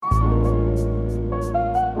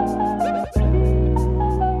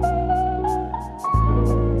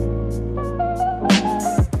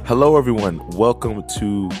Hello, everyone. Welcome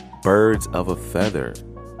to Birds of a Feather,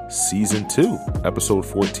 Season 2, Episode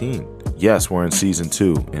 14. Yes, we're in Season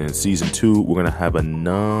 2, and in Season 2, we're going to have a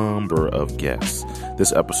number of guests.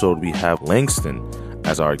 This episode, we have Langston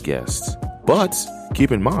as our guest. But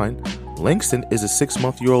keep in mind, Langston is a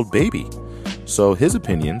 6-month-old baby, so his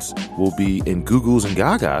opinions will be in Googles and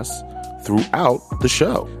Gagas throughout the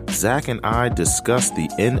show. Zach and I discuss the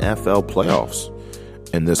NFL playoffs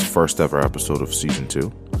in this first ever episode of Season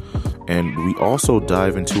 2. And we also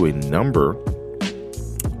dive into a number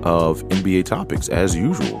of NBA topics, as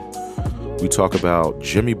usual. We talk about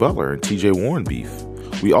Jimmy Butler and TJ Warren beef.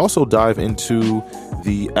 We also dive into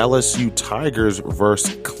the LSU Tigers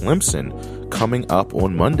versus Clemson coming up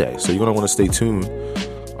on Monday. So you're going to want to stay tuned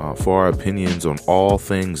for our opinions on all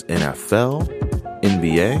things NFL,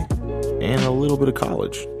 NBA, and a little bit of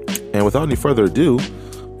college. And without any further ado,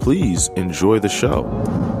 please enjoy the show.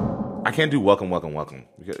 I can't do welcome.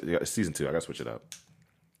 Season 2. I gotta switch it up.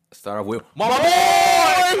 Start off with my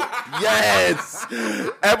boy! Yes!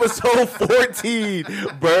 Episode 14,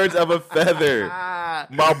 Birds of a Feather.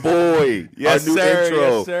 My boy. Yes, our new sir. intro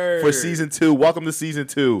Yes, sir. for Season 2. Welcome to Season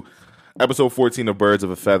 2, Episode 14 of Birds of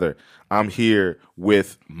a Feather. I'm here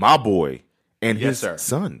with my boy and his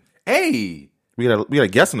son. Hey! We got a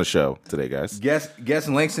guest on the show today, guys. Guest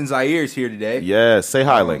Langston Zaire is here today. Yes. Say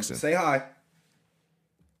hi, Langston. Say hi.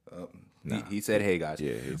 He said, "Hey guys."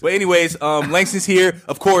 Yeah, but anyways, Langston's here.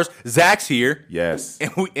 Of course, Zach's here. Yes.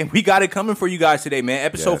 And we got it coming for you guys today, man.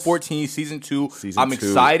 Episode 14, season 2. I'm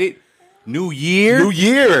excited. New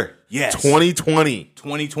year. Yes. 2020.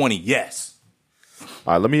 2020. Yes.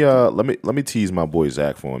 All right, let me tease my boy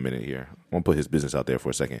Zach for a minute here. I'm gonna put his business out there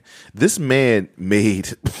for a second. This man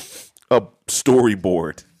made a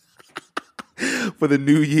storyboard for the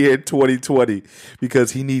new year 2020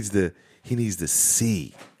 because he needs to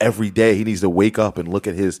see every day. He needs to wake up and look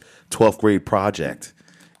at his 12th grade project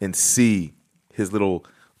and see his little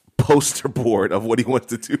poster board of what he wants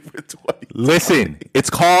to do for 2020. Listen, it's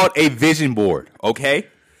called a vision board, okay?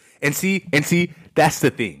 And see, that's the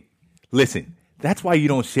thing. Listen, that's why you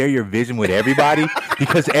don't share your vision with everybody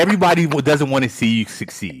because everybody doesn't want to see you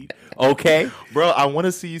succeed, okay? Bro, I want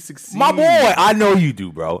to see you succeed. My boy, I know you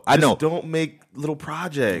do, bro. I know. Don't make little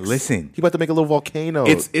projects. Listen. He about to make a little volcano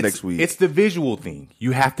next week. It's the visual thing.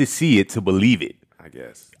 You have to see it to believe it. I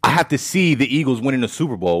guess. I have to see the Eagles winning the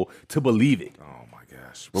Super Bowl to believe it. Oh, my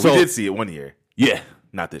gosh. Well, we did see it one year. Yeah.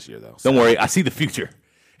 Not this year, though. Don't worry. I see the future.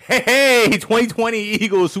 Hey, 2020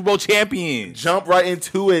 Eagles Super Bowl champions. Jump right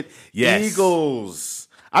into it. Yes. Eagles.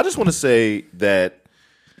 I just want to say that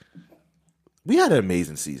we had an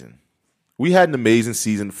amazing season. We had an amazing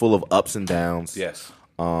season full of ups and downs. Yes.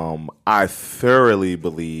 I thoroughly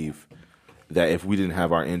believe that if we didn't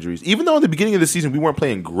have our injuries, even though in the beginning of the season we weren't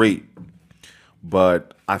playing great,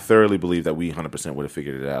 but I thoroughly believe that we 100% would have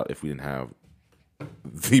figured it out if we didn't have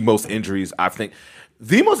the most injuries I think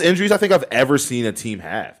I've ever seen a team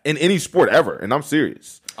have in any sport ever, and I'm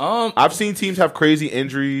serious. I've seen teams have crazy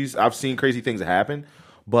injuries. I've seen crazy things happen,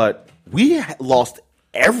 but we lost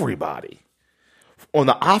everybody on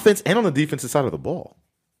the offense and on the defensive side of the ball.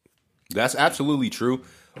 That's absolutely true.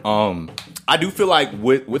 I do feel like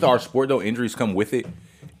with our sport though, injuries come with it,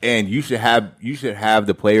 and you should have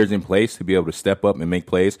the players in place to be able to step up and make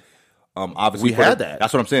plays. Obviously, we had that.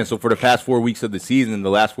 That's what I'm saying. So for the past 4 weeks of the season, the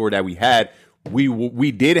last 4 that we had,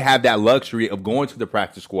 we did have that luxury of going to the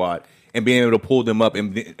practice squad and being able to pull them up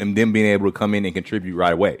and them being able to come in and contribute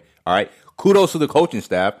right away. All right. Kudos to the coaching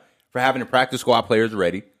staff for having the practice squad players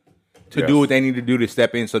ready to do what they need to do to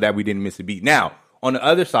step in so that we didn't miss a beat. Now, on the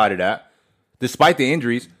other side of that, despite the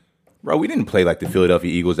injuries, bro, we didn't play like the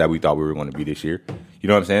Philadelphia Eagles that we thought we were going to be this year. You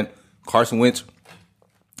know what I'm saying? Carson Wentz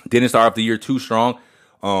didn't start off the year too strong.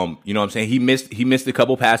 You know what I'm saying? He missed a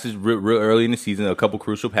couple passes real early in the season, a couple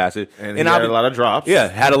crucial passes. And he had a lot of drops. Yeah,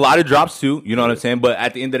 had a lot of drops too. You know what I'm saying? But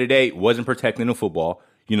at the end of the day, wasn't protecting the football.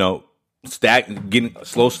 You know, getting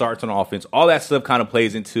slow starts on offense. All that stuff kind of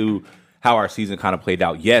plays into how our season kind of played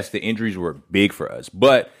out. Yes, the injuries were big for us,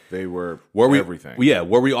 but they were everything.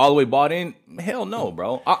 Were we all the way bought in? Hell no,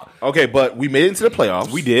 bro. Okay, but we made it into the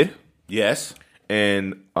playoffs. We did. Yes.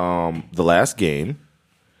 And the last game,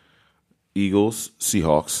 Eagles,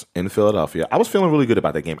 Seahawks in Philadelphia. I was feeling really good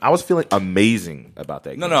about that game. I was feeling amazing about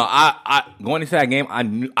that game. No. I going into that game, I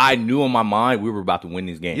knew in my mind we were about to win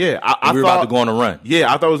this game. Yeah, we were about to go on a run.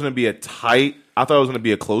 Yeah, I thought it was going to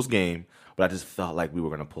be a close game, but I just felt like we were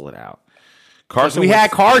going to pull it out.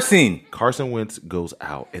 Had Carson. Carson Wentz goes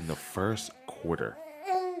out in the first quarter.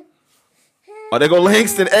 Oh, there go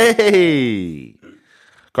Langston. Hey.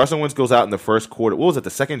 Carson Wentz goes out in the first quarter. What was it, the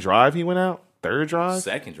second drive he went out? third drive?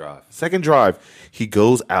 Second drive. He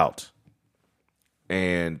goes out.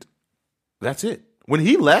 And that's it. When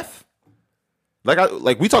he left,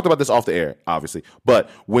 like we talked about this off the air, obviously, but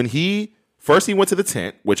when he went to the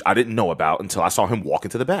tent, which I didn't know about until I saw him walk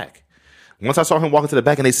into the back. Once I saw him walk into the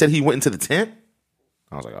back and they said he went into the tent,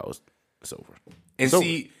 I was like, oh, it's over. And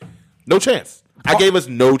see, no chance. I gave us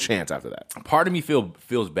no chance after that. Part of me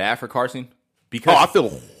feels bad for Carson because I feel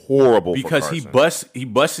horrible because for he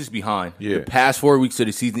busts his behind. Yeah. The past 4 weeks of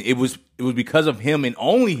the season, it was because of him and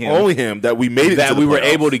only him that we made it that to the we were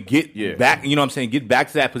playoffs. able to get back. You know what I'm saying? Get back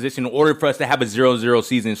to that position in order for us to have a 0-0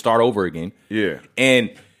 season and start over again. Yeah,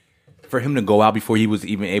 and for him to go out before he was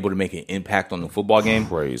even able to make an impact on the football game,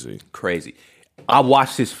 crazy. I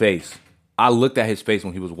watched his face. I looked at his face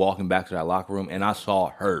when he was walking back to that locker room, and I saw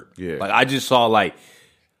hurt. Yeah, like I just saw like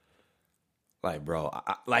bro,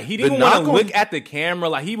 he didn't want to look at the camera.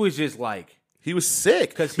 Like he was just like he was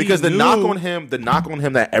sick because the knock on him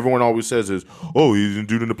that everyone always says is, oh, he didn't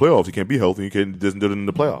do it in the playoffs. He can't be healthy. He doesn't do it in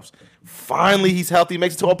the playoffs. Finally, he's healthy.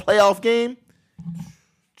 Makes it to a playoff game.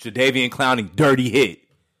 Jadeveon Clowney, dirty hit.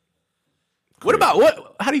 What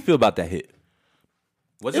about how do you feel about that hit?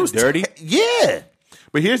 Was it dirty? Yeah,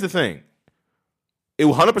 but here's the thing. It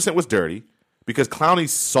 100% was dirty because Clowney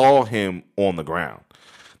saw him on the ground.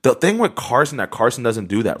 The thing with Carson that Carson doesn't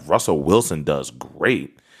do that Russell Wilson does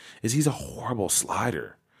great is he's a horrible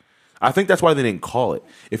slider. I think that's why they didn't call it.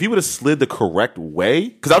 If he would have slid the correct way,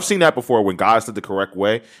 because I've seen that before when guys slid the correct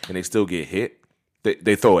way and they still get hit,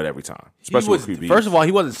 they throw it every time. Especially with QBs. First of all,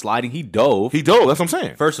 he wasn't sliding. He dove. That's what I'm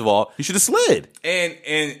saying. First of all, he should have slid.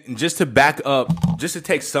 And just to back up, just to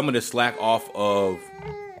take some of the slack off of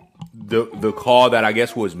the call that I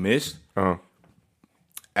guess was missed. Uh-huh.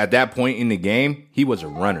 At that point in the game, he was a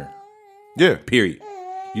runner. Yeah. Period.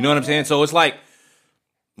 You know what I'm saying? So it's like,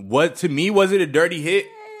 what to me was it a dirty hit?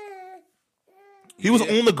 He was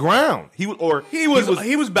on the ground. He was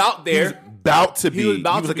about there. He was about to be. He was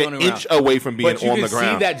like an inch away from being on the ground. But you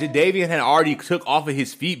can see that Jadeveon had already took off of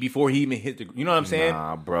his feet before he even hit the. You know what I'm saying?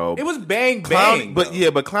 Nah, bro. It was bang bang. But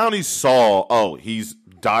Clowney saw. He's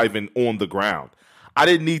diving on the ground. I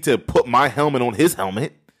didn't need to put my helmet on his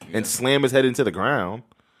helmet and slam his head into the ground.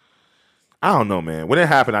 I don't know, man. When it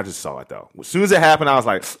happened, I just saw it, though. As soon as it happened, I was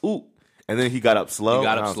like, ooh. And then he got up slow.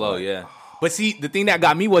 Yeah. But see, the thing that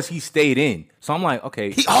got me was he stayed in. So I'm like, okay.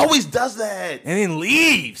 He always does that. And then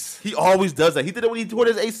leaves. He always does that. He did it when he tore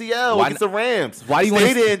his ACL against the Rams. Why do you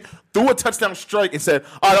stayed in, threw a touchdown strike, and said,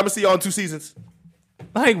 all right, I'm going to see y'all in 2 seasons.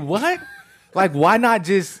 Like, what? Like, why not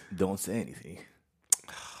just don't say anything?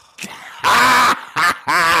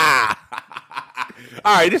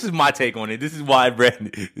 All right, this is my take on it. This is why Brandon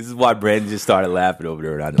just started laughing over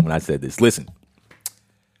there when I said this. Listen,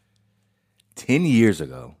 10 years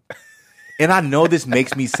ago, and I know this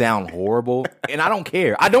makes me sound horrible, and I don't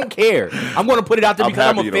care. I'm going to put it out there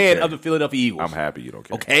because I'm a fan of the Philadelphia Eagles. I'm happy you don't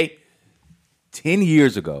care. Okay? 10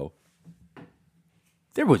 years ago,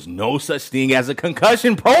 there was no such thing as a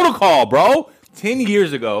concussion protocol, bro. 10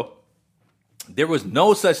 years ago, there was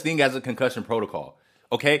no such thing as a concussion protocol.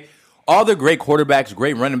 Okay? All the great quarterbacks,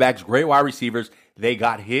 great running backs, great wide receivers, they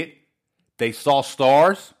got hit. They saw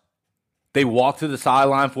stars. They walked to the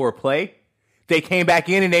sideline for a play. They came back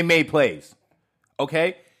in and they made plays.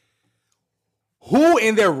 Okay? Who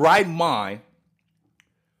in their right mind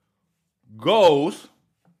goes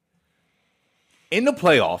in the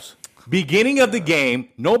playoffs, beginning of the game,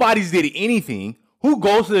 nobody's did anything, who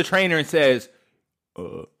goes to the trainer and says,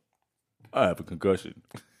 I have a concussion.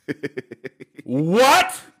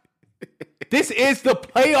 What? This is the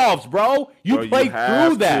playoffs, bro. You play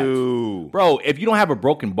through that. Bro, if you don't have a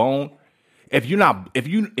broken bone, if you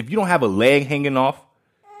don't have a leg hanging off,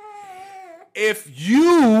 if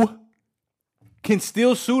you can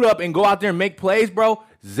still suit up and go out there and make plays, bro,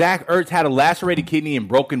 Zach Ertz had a lacerated kidney and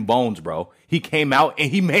broken bones, bro. He came out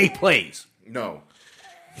and he made plays. No.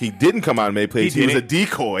 He didn't come out and make plays. He was a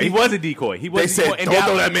decoy. He was a decoy. They said, don't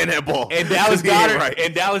throw that man that ball. And Dallas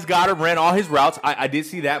Goedert ran all his routes. I did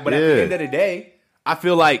see that. But at the end of the day, I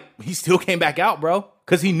feel like he still came back out, bro.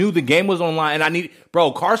 Because he knew the game was on line. And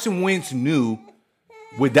Carson Wentz knew,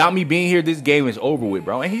 without me being here, this game is over with,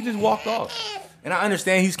 bro. And he just walked off. And I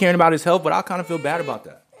understand he's caring about his health, but I kind of feel bad about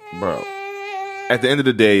that. Bro, at the end of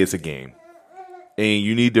the day, it's a game. And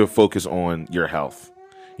you need to focus on your health.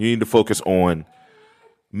 You need to focus on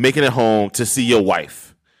making it home to see your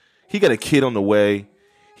wife. He got a kid on the way.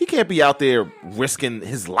 He can't be out there risking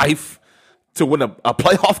his life to win a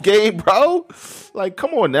playoff game, bro. Like,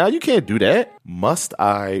 come on now. You can't do that. Must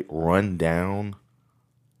I run down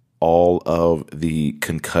all of the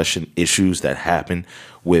concussion issues that happen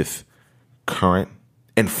with current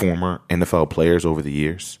and former NFL players over the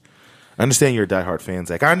years. I understand you're a diehard fan,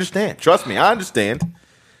 Zach. I understand. Trust me, I understand.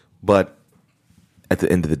 But at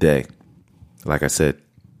the end of the day, like I said,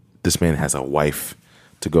 this man has a wife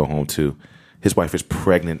to go home to. His wife is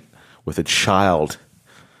pregnant with a child.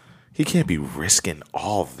 He can't be risking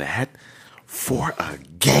all that for a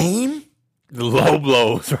game. The low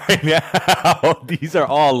blows right now. These are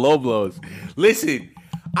all low blows. Listen,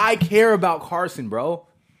 I care about Carson, bro.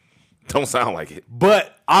 Don't sound like it.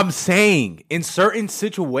 But I'm saying in certain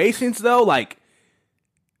situations, though, like,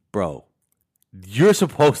 bro, you're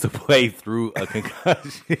supposed to play through a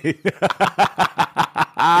concussion. You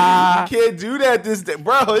can't do that this day.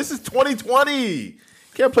 Bro, this is 2020.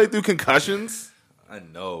 Can't play through concussions. I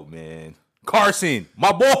know, man. Carson,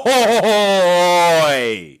 my boy.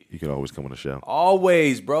 You can always come on the show.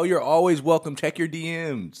 Always, bro. You're always welcome. Check your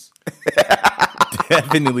DMs.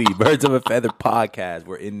 Definitely. Birds of a Feather podcast.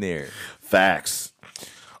 We're in there. Facts.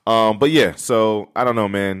 But yeah, so I don't know,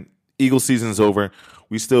 man. Eagles season's over.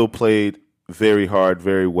 We still played very hard,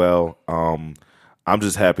 very well. I'm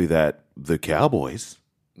just happy that the Cowboys.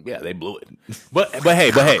 Yeah, they blew it. But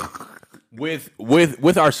hey.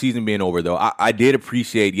 With our season being over, though, I did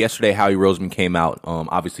appreciate yesterday Howie Roseman came out,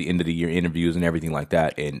 obviously end of the year interviews and everything like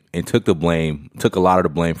that, and took a lot of the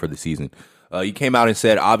blame for the season. He came out and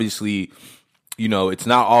said, obviously, you know, it's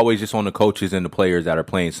not always just on the coaches and the players that are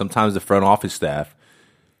playing. Sometimes the front office staff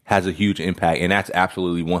has a huge impact, and that's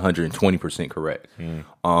absolutely 120% correct.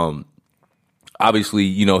 Obviously,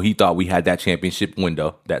 you know, he thought we had that championship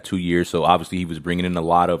window, that 2 years, so obviously he was bringing in a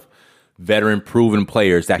lot of veteran proven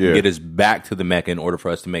players that can get us back to the Mecca in order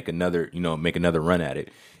for us to make another run at it.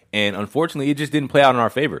 And unfortunately, it just didn't play out in our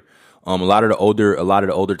favor. A lot of the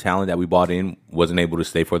older talent that we bought in wasn't able to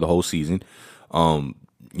stay for the whole season.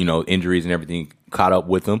 You know, injuries and everything caught up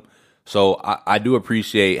with them. So I do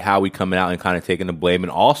appreciate Howie coming out and kind of taking the blame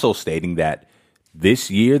and also stating that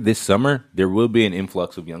this summer, there will be an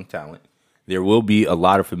influx of young talent. There will be a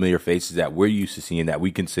lot of familiar faces that we're used to seeing that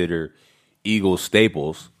we consider Eagles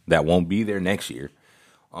staples that won't be there next year.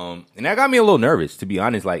 And that got me a little nervous, to be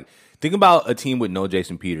honest. Like, think about a team with no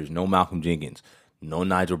Jason Peters, no Malcolm Jenkins, no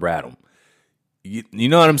Nigel Bradham. You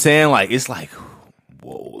know what I'm saying? Like, it's like,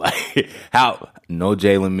 whoa. Like, no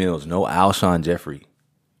Jalen Mills, no Alshon Jeffrey,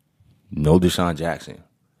 no Deshaun Jackson.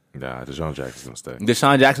 Nah, Deshaun Jackson's going to stay.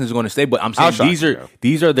 Deshaun Jackson's going to stay, but I'm saying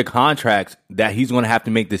these are the contracts that he's going to have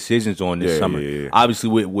to make decisions on this summer. Yeah.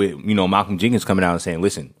 Obviously, with you know, Malcolm Jenkins coming out and saying,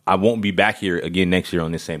 listen, I won't be back here again next year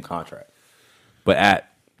on this same contract. But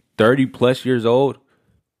at 30-plus years old,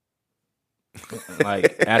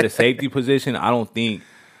 like, at a safety position, I don't think,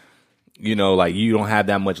 you know, like, you don't have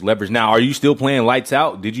that much leverage. Now, are you still playing lights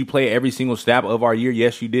out? Did you play every single snap of our year?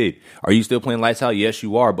 Yes, you did. Are you still playing lights out? Yes,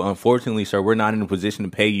 you are. But unfortunately, sir, we're not in a position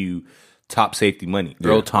to pay you top safety money,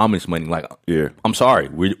 Earl Thomas money. Like, I'm sorry,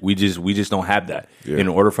 we just don't have that. Yeah. In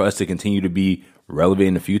order for us to continue to be relevant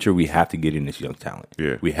in the future, we have to get in this young talent.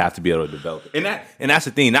 Yeah, we have to be able to develop it. And that's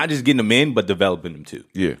the thing, not just getting them in, but developing them too.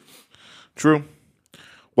 Yeah, true.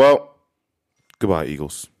 Well, goodbye,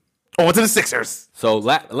 Eagles. On to the Sixers. So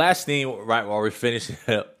last thing, right while we're finishing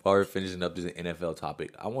up this NFL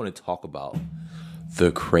topic, I want to talk about the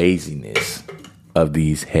craziness of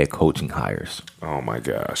these head coaching hires. Oh my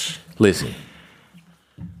gosh! Listen,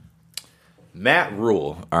 Matt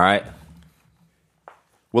Rule. All right.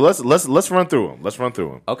 Well, let's run through them. Let's run through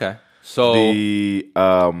them. Okay. So the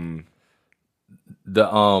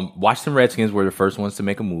Washington Redskins were the first ones to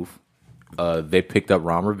make a move. They picked up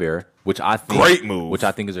Ron Rivera, which I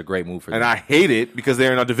think is a great move for them. And I hate it because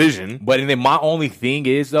they're in our division. But then my only thing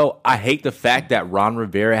is, though, I hate the fact that Ron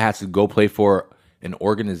Rivera has to go play for an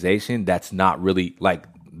organization that's not really, like,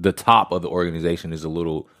 the top of the organization is a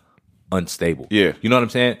little unstable. Yeah. You know what I'm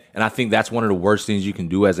saying? And I think that's one of the worst things you can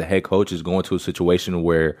do as a head coach is go into a situation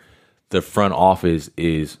where the front office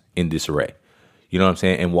is in disarray. You know what I'm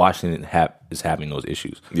saying? And Washington is having those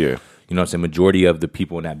issues. Yeah. You know what I'm saying? Majority of the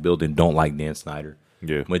people in that building don't like Dan Snyder.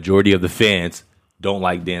 Yeah. Majority of the fans don't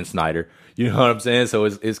like Dan Snyder. You know what I'm saying? So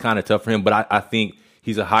it's kind of tough for him. But I think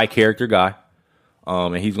he's a high character guy.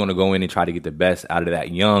 And he's going to go in and try to get the best out of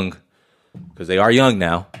that young, because they are young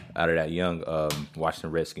now, out of that young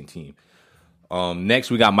Washington Redskin team.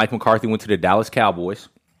 Next, we got Mike McCarthy went to the Dallas Cowboys.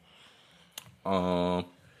 I'm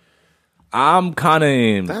kind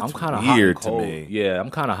of weird to me. Yeah, I'm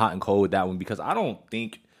kind of hot and cold with that one because I don't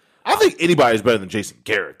think anybody's better than Jason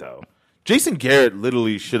Garrett, though. Jason Garrett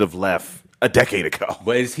literally should have left a decade ago.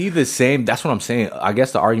 But is he the same? That's what I'm saying. I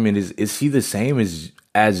guess the argument is he the same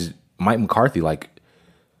as Mike McCarthy? Like,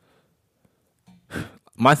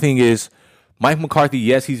 my thing is, Mike McCarthy,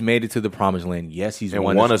 yes, he's made it to the promised land. Yes, he's And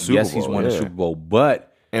won won a Super Yes, he's Bowl, won a yeah. Super Bowl.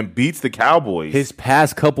 But And beats the Cowboys. his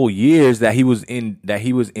past couple years that he was in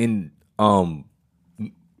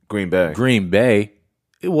Green Bay. Green Bay,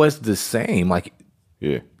 it was the same. Like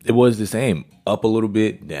Yeah. it was the same. Up a little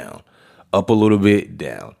bit, down. Up a little bit,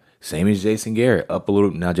 down. Same as Jason Garrett. Up a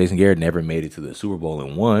little. Now Jason Garrett never made it to the Super Bowl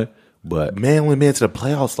and won, but Man only made it to the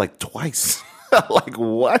playoffs like twice. Like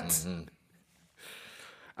what? Mm-hmm.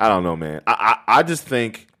 I don't know, man. I just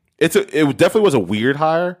think it definitely was a weird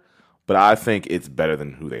hire, but I think it's better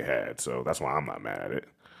than who they had. So that's why I'm not mad at it.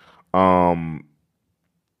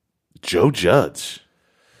 Joe Judge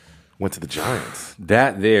went to the Giants.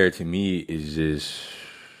 that there to me is just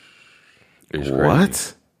crazy.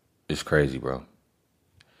 What? It's crazy, bro.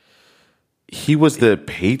 He was the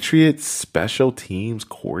Patriots special teams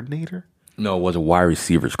coordinator? No, it was a wide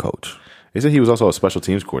receivers coach. They said he was also a special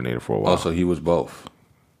teams coordinator for a while. Also, he was both.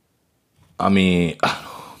 I mean,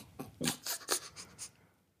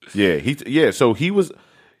 So he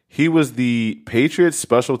was the Patriots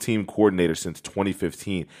special team coordinator since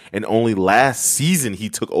 2015, and only last season he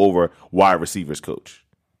took over wide receivers coach.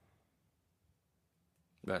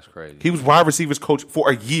 that's crazy. He was wide receivers coach for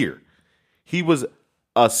a year. He was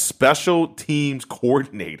a special teams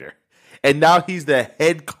coordinator, and now he's the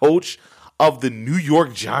head coach of the New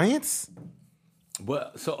York Giants.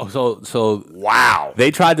 But so Wow.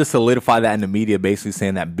 they tried to solidify that in the media, basically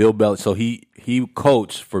saying that Bill Belichick. So he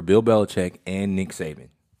coached for Bill Belichick and Nick Saban.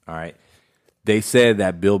 All right. They said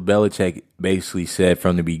that Bill Belichick basically said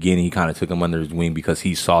from the beginning he kind of took him under his wing because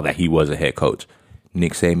he saw that he was a head coach.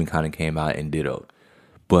 Nick Saban kind of came out and ditto.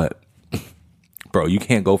 But bro, you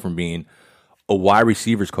can't go from being a wide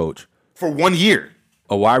receivers coach For 1 year.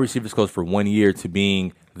 for 1 year to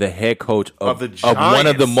being the head coach of the one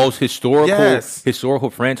of the Giants. most Yes. historical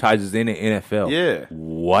franchises in the NFL. Yeah.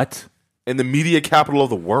 What? In the media capital of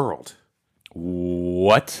the world.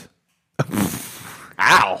 What?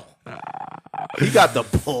 Ow. He got the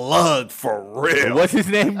plug for real. What's his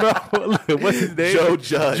name, bro? What's his name? Joe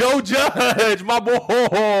Judge. Joe Judge, my boy.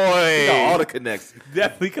 He got all the connects.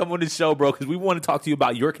 Definitely come on the show, bro, because we want to talk to you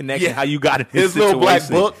about your connection, Yeah. how you got in this His little black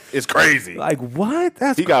situation. book is crazy. Like, what?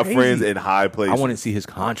 That's He got crazy. friends in high places. I want to see his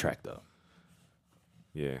contract, though.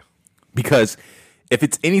 Yeah. Because if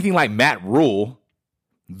it's anything like Matt Rule,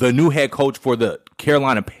 the new head coach for the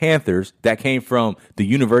Carolina Panthers that came from the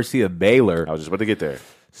University of Baylor, I was just about to get there.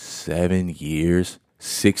 7 years,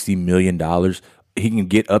 $60 million. He can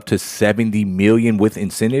get up to $70 million with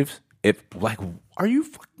incentives. If like, are you?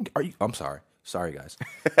 I'm sorry, guys.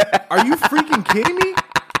 Are you freaking kidding me?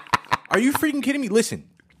 Are you freaking kidding me? Listen,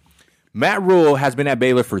 Matt Rule has been at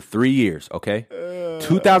Baylor for 3 years. Okay,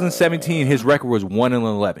 2017, his record was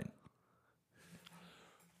 1-11.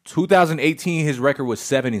 2018, his record was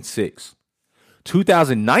 7-6.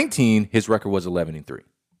 2019, his record was 11-3.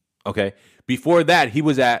 Okay. Before that, he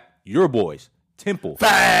was at your boys, Temple.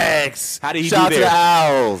 Facts. How did he Shout do out there? to the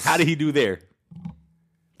Owls. How did he do there?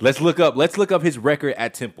 Let's look up his record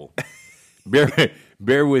at Temple.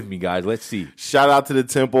 Bear with me, guys. Let's see. Shout out to the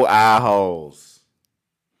Temple Owls.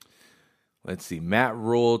 Let's see. Matt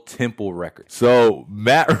Rule Temple record. So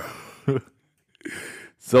Matt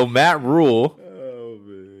Rule,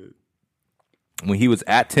 when he was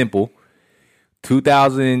at Temple,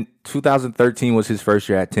 2013 was his first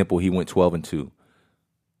year at Temple. He went 12-2.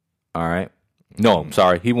 All right. No, I'm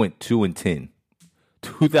sorry. He went 2-10.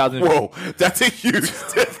 2000. Whoa, that's a huge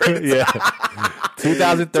difference. Yeah.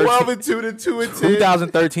 2013. 12-2 to 2-10.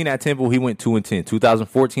 2013 at Temple, he went 2-10.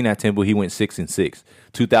 2014 at Temple, he went 6-6.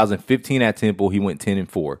 2015 at Temple, he went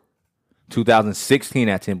 10-4. 2016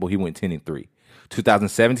 at Temple, he went 10-3.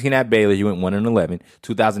 2017 at Baylor, he went 1-11.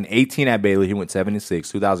 2018 at Baylor, he went 7-6.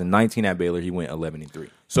 2019 at Baylor, he went 11-3.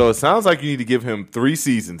 So it sounds like you need to give him 3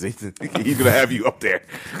 seasons. He's gonna have you up there.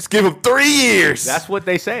 Just give him 3 years. That's what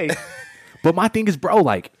they say. But my thing is, bro,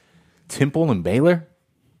 like Temple and Baylor,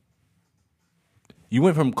 you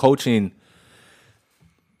went from coaching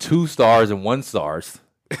 2 stars and 1 stars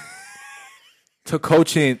to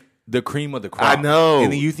coaching the cream of the crop. I know.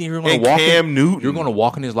 And then you think you're going And to walk Cam Newton. You're going to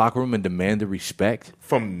walk in his locker room and demand the respect.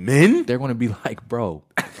 From men? They're going to be like, bro,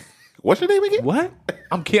 What's your name again? what?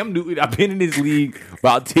 I'm Cam Newton. I've been in this league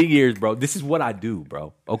about 10 years, bro. This is what I do,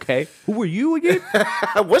 bro. Okay? Who are you again?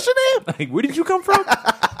 What's your name? Like, where did you come from?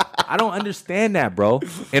 I don't understand that, bro.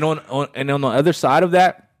 And on the other side of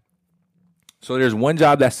that, so there's one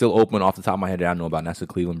job that's still open off the top of my head that I know about, and that's the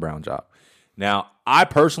Cleveland Brown job. Now, I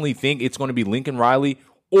personally think it's going to be Lincoln Riley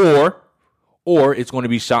or it's going to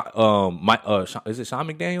be is it Sean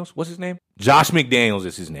McDaniels? What's his name? Josh McDaniels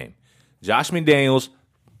is his name. Josh McDaniels,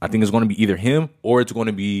 I think it's going to be either him or it's going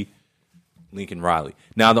to be Lincoln Riley.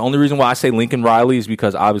 Now, the only reason why I say Lincoln Riley is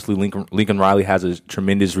because obviously Lincoln Riley has a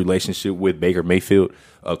tremendous relationship with Baker Mayfield.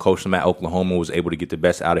 Coach him at Oklahoma, was able to get the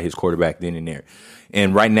best out of his quarterback then and there.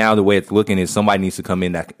 And right now, the way it's looking is somebody needs to come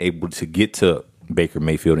in that's able to get to Baker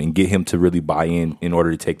Mayfield and get him to really buy in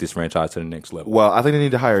order to take this franchise to the next level. Well, I think they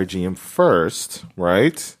need to hire a GM first,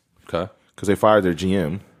 right? Okay. Because they fired their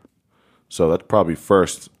GM. So that's probably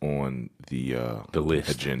first on the list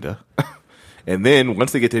agenda. And then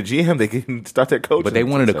once they get their GM, they can start their coaching. But they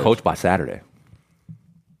wanted a coach by Saturday.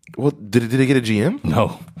 Well, did they get a GM?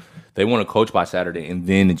 No. They want a coach by Saturday and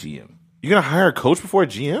then a GM. You're going to hire a coach before a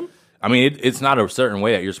GM? I mean, it's not a certain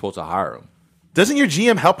way that you're supposed to hire him. Doesn't your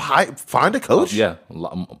GM help find a coach? Yeah,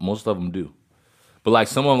 most of them do. But like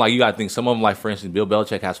some of them, like you got to think, some of them, like for instance, Bill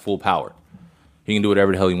Belichick has full power. He can do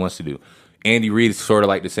whatever the hell he wants to do. Andy Reid is sort of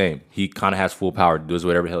like the same. He kind of has full power, does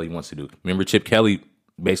whatever the hell he wants to do. Remember, Chip Kelly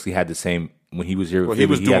basically had the same when he was here. Well, he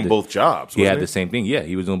was doing both jobs. He had the same thing. Yeah,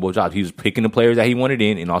 he was doing both jobs. He was picking the players that he wanted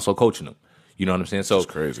in and also coaching them. You know what I'm saying? So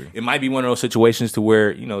that's crazy. It might be one of those situations to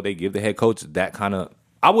where they give the head coach that kind of.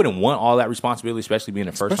 I wouldn't want all that responsibility, especially being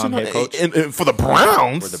a first-time head coach. And for the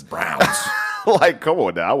Browns? For the Browns. Like, come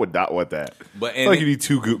on now. I would not want that. But like you need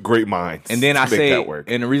two great minds and then to make that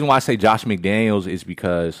work. And the reason why I say Josh McDaniels is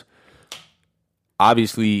because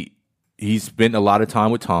obviously he's spent a lot of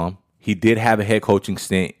time with Tom. He did have a head coaching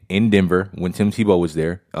stint in Denver when Tim Tebow was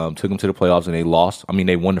there. Took him to the playoffs and they lost. I mean,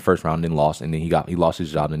 they won the first round, then lost, and then he lost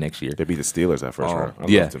his job the next year. They beat the Steelers that first round. I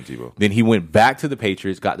love Tim Tebow. Then he went back to the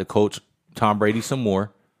Patriots, got to coach Tom Brady some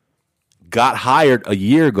more. Got hired a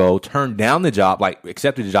year ago, turned down the job, like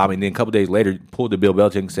accepted the job, and then a couple days later pulled the Bill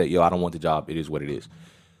Belichick and said, "Yo, I don't want the job. It is what it is."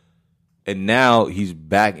 And now he's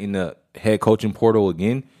back in the head coaching portal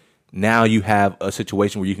again. Now you have a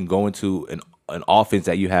situation where you can go into an offense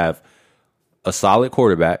that you have a solid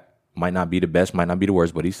quarterback, might not be the best, might not be the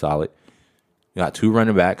worst, but he's solid. You got two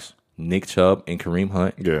running backs, Nick Chubb and Kareem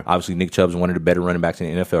Hunt. Yeah. Obviously, Nick Chubb is one of the better running backs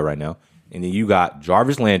in the NFL right now. And then you got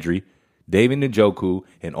Jarvis Landry, David Njoku,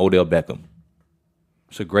 and Odell Beckham.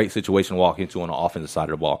 It's a great situation to walk into on the offensive side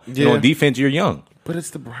of the ball. Yeah. On defense, you're young. But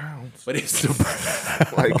it's the Browns.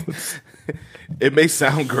 Like, it may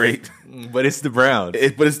sound great. But it's the Browns.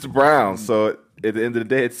 But it's the Browns. So at the end of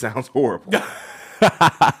the day, it sounds horrible.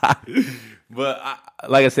 But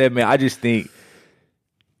like I said, man, I just think,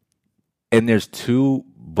 and there's two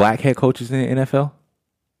black head coaches in the NFL.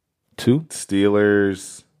 Two?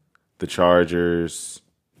 Steelers, the Chargers.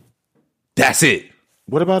 That's it.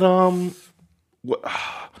 What about I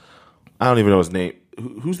don't even know his name.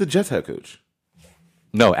 Who's the Jets head coach?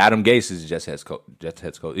 No, Adam Gase is the Jets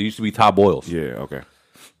head coach. It used to be Todd Boyles. Yeah, okay.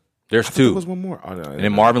 There's There two. was one more. Oh, no, And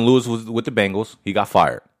then Marvin Lewis was with the Bengals. He got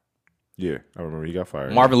fired. Yeah, I remember he got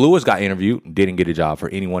fired. Marvin Lewis got interviewed, didn't get a job for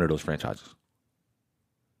any one of those franchises.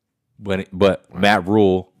 But Matt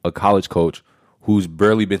Rule, a college coach who's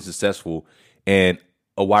barely been successful, and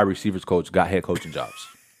a wide receivers coach got head coaching jobs.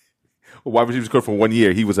 Wide receivers coach for 1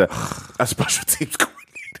 year. He was a special teams coordinator.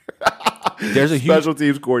 There's a special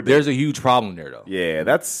teams coordinator. There's a huge problem there, though. Yeah,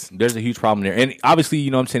 there's a huge problem there, and obviously, you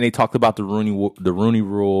know what I'm saying, they talked about the Rooney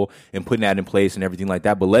Rule and putting that in place and everything like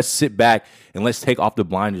that. But let's sit back and let's take off the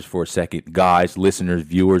blinders for a second, guys, listeners,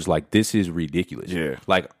 viewers. Like, this is ridiculous. Yeah,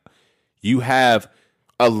 like you have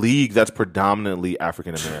a league that's predominantly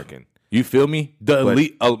African American. You feel me? The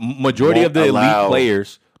elite, majority of the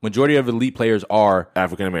elite players are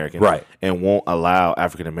African American, right, and won't allow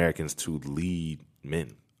African Americans to lead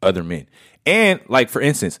other men. And like for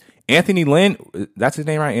instance, Anthony Lynn, that's his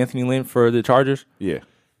name, right? Anthony Lynn for the Chargers. Yeah,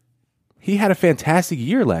 he had a fantastic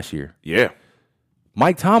year last year. Yeah,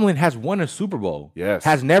 Mike Tomlin has won a Super Bowl. Yes,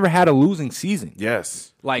 has never had a losing season.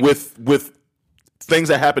 Yes, like with things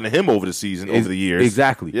that happened to him over the season, over the years.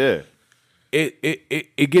 Exactly. Yeah.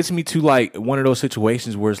 It gets me to like one of those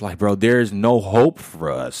situations where it's like, bro, there's no hope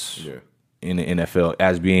for us in the NFL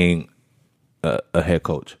as being a head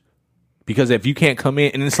coach. Because if you can't come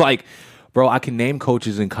in, and it's like, bro, I can name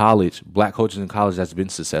coaches in college, black coaches in college that's been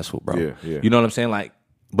successful, bro. Yeah. You know what I'm saying? Like,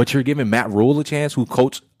 but you're giving Matt Rule a chance, who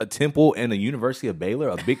coached a Temple and a University of Baylor,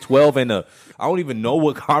 a Big 12, and I don't even know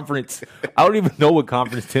what conference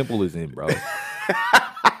Temple is in, bro.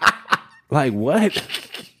 Like, what?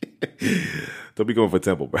 Don't be going for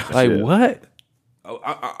Temple, bro. Like, what?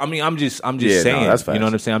 I mean, I'm just saying. No, that's you know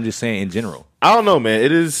what I'm saying? I'm just saying in general. I don't know, man.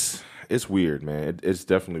 It's weird, man. It's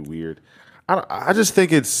definitely weird. I just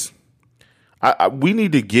think it's. We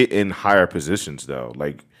need to get in higher positions, though.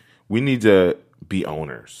 Like, we need to be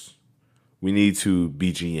owners. We need to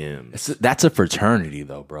be GMs. That's a fraternity,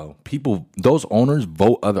 though, bro. Those owners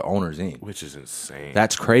vote other owners in, which is insane.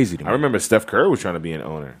 That's crazy to me. I remember Steph Curry was trying to be an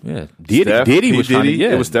owner. Yeah, Diddy was trying to.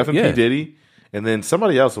 Yeah, it was Steph and P. Diddy. And then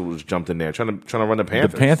somebody else was jumped in there trying to run the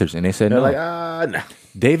Panthers. The Panthers, and they said They're no. like, no.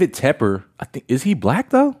 David Tepper, I think, is he black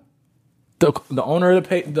though? The owner of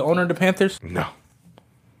the Panthers? No.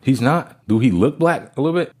 He's not. Do he look black a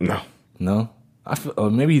little bit? No. I feel,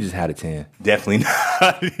 maybe he just had a tan. Definitely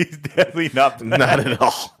not. He's definitely not. Not at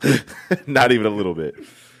all. Not even a little bit.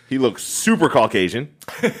 He looks super Caucasian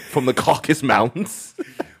from the Caucasus Mountains.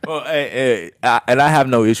 Well, and I have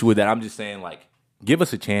no issue with that. I'm just saying, like, give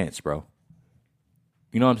us a chance, bro.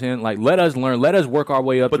 You know what I'm saying? Like, let us learn. Let us work our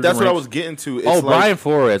way up. But that's what I was getting to. It's Brian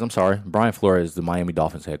Flores. I'm sorry. Brian Flores, the Miami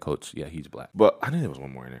Dolphins head coach. Yeah, he's black. But I knew there was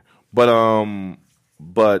one more in there.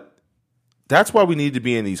 But that's why we need to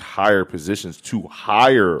be in these higher positions to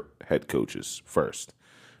hire head coaches first.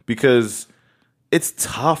 Because it's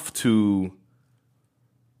tough to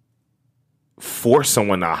force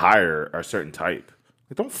someone to hire a certain type.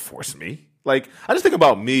 Like, don't force me. Like, I just think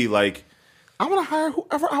about me, like, I want to hire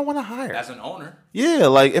whoever I want to hire. As an owner. Yeah,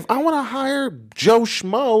 like, if I want to hire Joe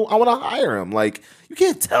Schmo, I want to hire him. Like, you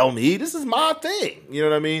can't tell me. This is my thing. You know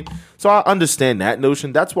what I mean? So I understand that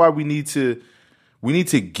notion. That's why we need to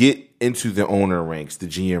get into the owner ranks, the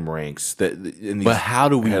GM ranks. But how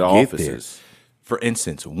do we get offices there? For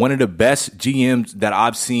instance, one of the best GMs that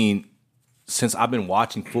I've seen since I've been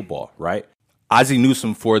watching football, right? Ozzie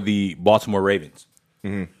Newsome for the Baltimore Ravens.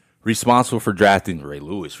 Mm-hmm. Responsible for drafting Ray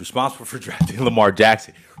Lewis. Responsible for drafting Lamar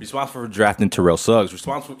Jackson. Responsible for drafting Terrell Suggs.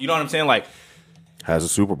 Responsible, you know what I'm saying? Like, has a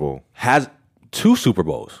Super Bowl. Has 2 Super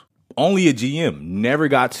Bowls. Only a GM. Never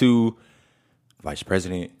got to vice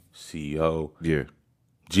president, CEO. Yeah.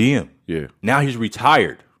 GM. Yeah. Now he's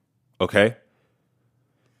retired. Okay?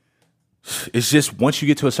 It's just once you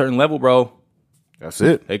get to a certain level, bro, that's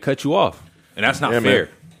it. They cut you off. And that's not fair. Man.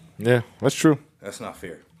 Yeah, that's true. That's not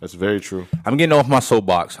fair. That's very true. I'm getting off my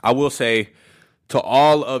soapbox. I will say to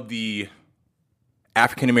all of the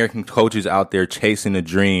African-American coaches out there chasing a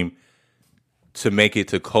dream to make it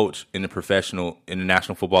to coach in the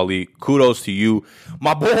National Football League, kudos to you.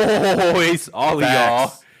 My boys, all of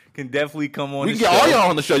y'all can definitely come on the show. We can get all y'all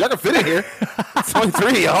on the show. Y'all can fit in here. It's only 3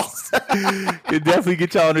 of y'all. Can definitely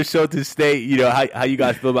get y'all on the show to state, you know, how you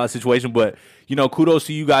guys feel about the situation. But, you know, kudos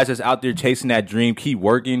to you guys that's out there chasing that dream. Keep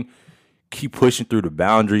working. Keep pushing through the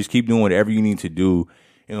boundaries. Keep doing whatever you need to do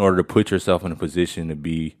in order to put yourself in a position to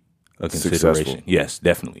be a consideration. Successful. Yes,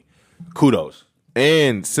 definitely. Kudos.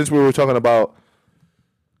 And since we were talking about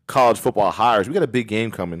college football hires, we got a big game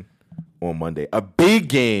coming on Monday. A big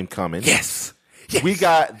game coming. Yes. We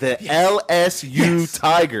got the LSU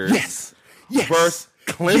Tigers versus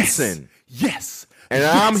Clemson. Yes. And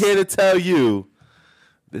I'm here to tell you,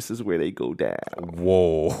 this is where they go down.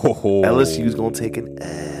 Whoa. LSU's going to take an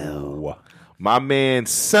L. My man,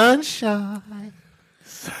 Sunshine.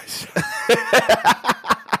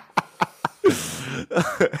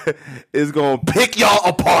 Is going to pick y'all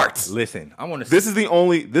apart. Listen, I want to. This is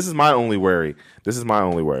my only worry.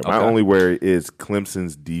 My only worry is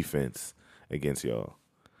Clemson's defense against y'all.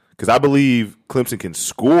 Because I believe Clemson can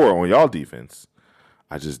score on y'all defense.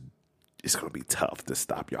 It's going to be tough to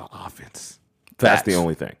stop y'all offense. That's the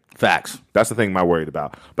only thing. Facts. That's the thing I'm worried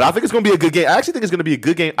about. But I think it's going to be a good game. I actually think it's going to be a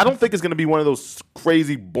good game. I don't think it's going to be one of those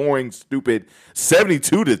crazy, boring, stupid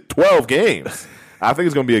 72-12 games. I think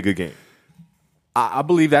it's going to be a good game. I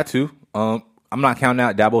believe that too. I'm not counting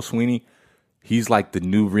out Dabo Swinney. He's like the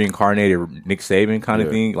new reincarnated Nick Saban kind of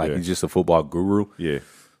thing. Like he's just a football guru. Yeah.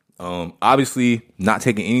 Obviously, not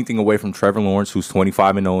taking anything away from Trevor Lawrence, who's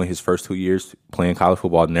 25-0 in his first 2 years playing college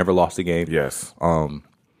football, never lost a game. Yes.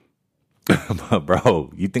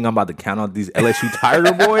 Bro, you think I'm about to count out these LSU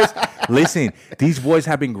Tiger boys? Listen, these boys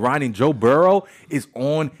have been grinding. Joe Burrow is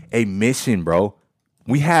on a mission, bro.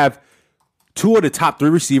 We have 2 of the top 3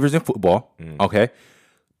 receivers in football. Okay.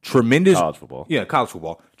 Tremendous. College football. Yeah, college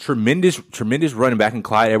football. Tremendous running back in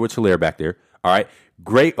Clyde Edwards-Helaire back there. All right.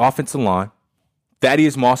 Great offensive line.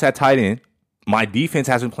 Thaddeus Moss at tight end. My defense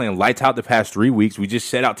has been playing lights out the past 3 weeks. We just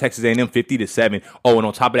shut out Texas A&M 50-7. Oh, and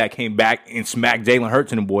on top of that, came back and smacked Jalen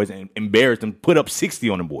Hurts and the boys and embarrassed them, put up 60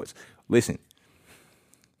 on the boys. Listen,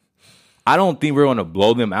 I don't think we're going to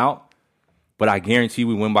blow them out, but I guarantee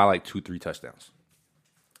we win by like 2-3 touchdowns.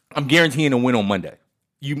 I'm guaranteeing a win on Monday.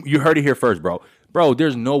 You heard it here first, bro. Bro,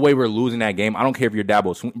 there's no way we're losing that game. I don't care if you're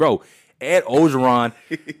Dabo. Bro, Ed Orgeron,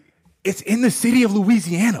 it's in the city of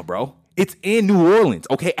Louisiana, bro. It's in New Orleans,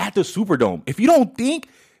 okay, at the Superdome. If you don't think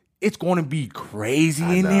it's going to be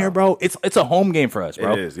crazy in there, bro, it's a home game for us,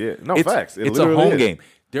 bro. It is, yeah. No, facts. It's a home game.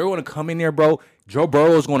 They're going to come in there, bro. Joe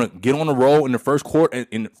Burrow is going to get on the roll in the first quarter,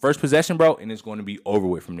 in the first possession, bro, and it's going to be over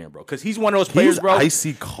with from there, bro. Because he's one of those players, bro.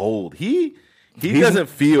 Icy cold. He doesn't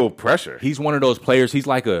feel pressure. He's one of those players. He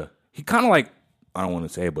kind of like I don't want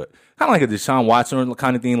to say it, but kind of like a Deshaun Watson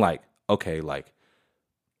kind of thing. Like, okay, like,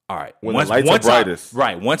 all right. When the lights are brightest.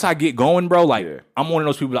 Once I get going, bro, like, Yeah. I'm one of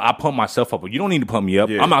those people that I pump myself up. But you don't need to pump me up.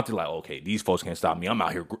 Yeah. I'm out there like, okay, these folks can't stop me. I'm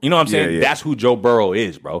out here. You know what I'm saying? Yeah, yeah. That's who Joe Burrow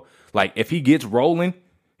is, bro. Like, if he gets rolling,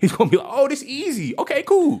 he's going to be like, oh, this easy. Okay,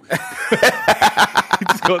 cool. He's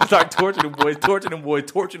just going to start torturing them boys.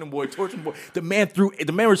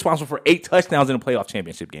 The man responsible for 8 touchdowns in the playoff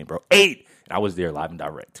championship game, bro. 8. And I was there live and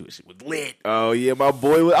direct, too. It shit was lit. Oh, yeah, my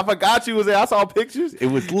boy. I forgot you was there. I saw pictures. It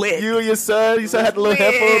was lit. You and your son. Your son had the little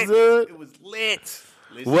headphones on. It was lit.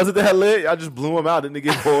 Was it that lit? Y'all just blew him out. Didn't it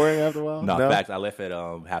get boring after a while? No, facts. I left at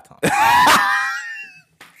halftime.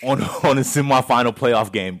 on a semifinal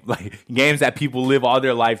playoff game, like games that people live all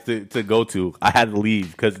their life to go to. I had to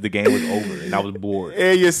leave because the game was over and I was bored.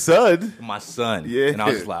 And your son. My son. Yeah. And I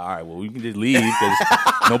was just like, all right, well, we can just leave because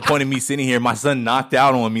no point in me sitting here. My son knocked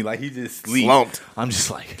out on me. Like, he just Slumped. I'm just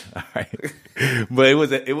like, all right. But it was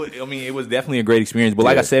definitely a great experience. But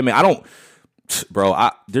like I said, man,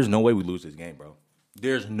 there's no way we lose this game, bro.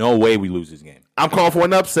 There's no way we lose this game. I'm calling for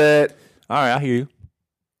an upset. All right, I hear you.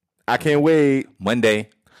 I can't wait. Monday,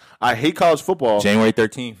 I hate college football, January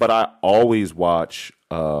 13th. but I always watch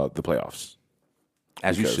the playoffs.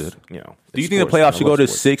 As Because, you should. You know, Do you think the playoffs should go to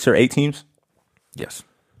 6 or 8 teams? Yes.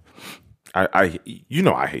 I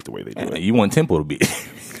hate the way they do it. You want Temple to be.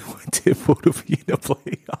 You want Temple to be in the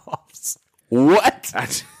playoffs. What?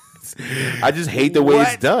 I just hate the way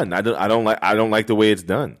it's done. I don't like the way it's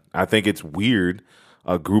done. I think it's weird.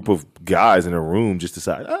 A group of guys in a room just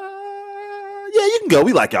decide, yeah, you can go.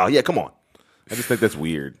 We like y'all. Yeah, come on. I just think that's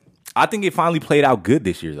weird. I think it finally played out good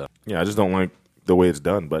this year, though. Yeah, I just don't like the way it's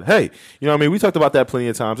done. But hey, you know what I mean? We talked about that plenty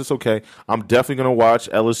of times. It's okay. I'm definitely going to watch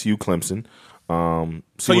LSU Clemson.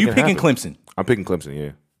 So you picking Clemson? I'm picking Clemson,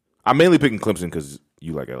 yeah. I'm mainly picking Clemson because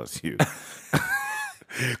you like LSU.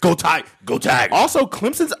 Go Tigers. Also,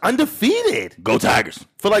 Clemson's undefeated. Go Tigers.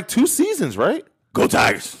 For like 2 seasons, right? Go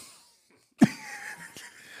Tigers.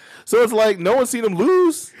 So it's like no one's seen him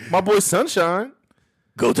lose. My boy Sunshine,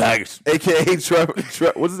 Go Tigers. a.k.a. Trevor,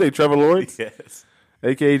 what's his name, Trevor Lawrence? Yes.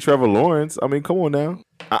 A.k.a. Trevor Lawrence. I mean, come on now.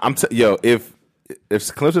 If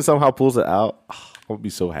Clemson somehow pulls it out, I'm going to be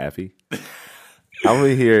so happy. I'm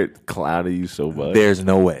going to hear it clown you so much. There's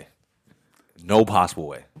no way. No possible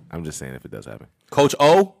way. I'm just saying if it does happen. Coach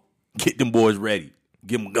O, get them boys ready.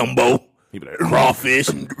 Give them gumbo. He be like, Crawfish.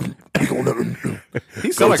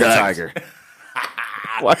 he sound like a tiger.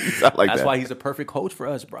 Why do you sound like that? That's why he's a perfect coach for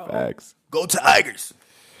us, bro. Facts. Go Tigers.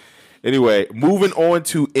 Anyway, moving on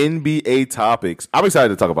to NBA topics. I'm excited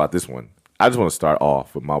to talk about this one. I just want to start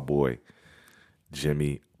off with my boy,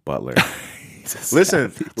 Jimmy Butler.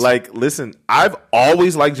 Listen, I've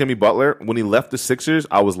always liked Jimmy Butler. When he left the Sixers,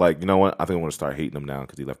 I was like, you know what? I think I want to start hating him now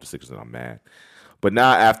because he left the Sixers and I'm mad. But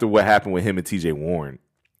now after what happened with him and TJ Warren,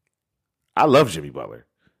 I love Jimmy Butler.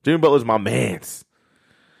 Jimmy Butler's my mans.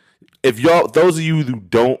 Those of you who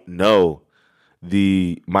don't know,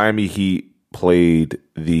 the Miami Heat played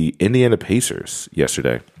the Indiana Pacers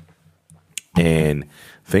yesterday. And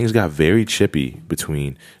things got very chippy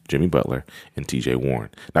between Jimmy Butler and TJ Warren.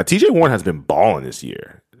 Now, TJ Warren has been balling this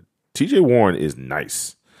year. TJ Warren is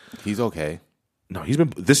nice. He's okay. No,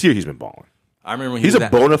 this year he's been balling. I remember he's a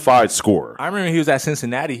bona fide scorer. I remember he was at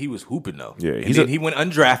Cincinnati. He was hooping though. Yeah, he went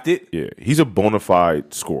undrafted. Yeah, he's a bona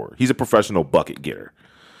fide scorer. He's a professional bucket getter.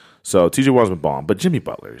 So TJ Warren's been balling, but Jimmy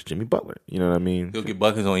Butler is Jimmy Butler. You know what I mean? He'll get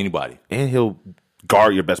buckets on anybody, and he'll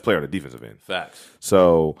guard your best player on the defensive end. Facts.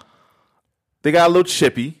 So they got a little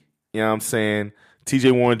chippy. You know what I'm saying?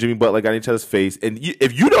 TJ Warren, Jimmy Butler got in each other's face, and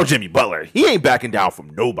if you know Jimmy Butler, he ain't backing down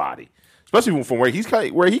from nobody, especially from where he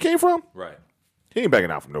came from. Right. He ain't backing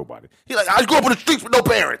down from nobody. He like, I grew up on the streets with no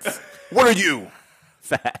parents. What are you?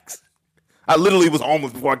 Facts. I literally was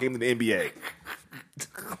homeless before I came to the NBA.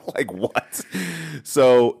 Like, what?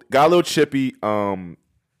 So, got a little chippy.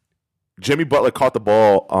 Jimmy Butler caught the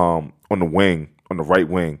ball on the wing, on the right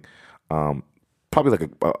wing, probably like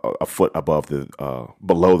a foot above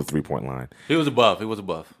below the 3-point line. It was above. It was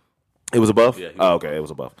above. It was above? Yeah. Okay, it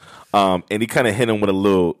was above. And he kind of hit him with a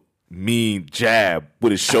little mean jab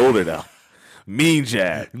with his shoulder, though. Mean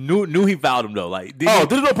jab. Knew he fouled him, though. Like, did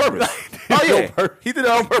it on purpose. He did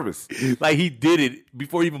it on purpose. Like, he did it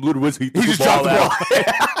before he even blew the whistle. He just dropped the ball.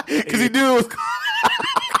 Because he knew it was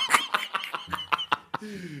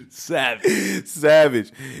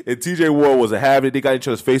Savage. And TJ Warren was a habit. They got each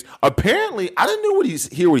other's face. Apparently, I didn't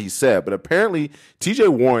hear what he said, but apparently TJ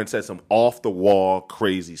Warren said some off-the-wall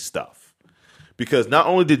crazy stuff. Because not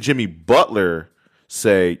only did Jimmy Butler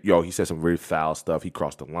say, he said some very foul stuff, he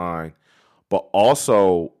crossed the line, but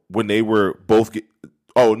also when they were both just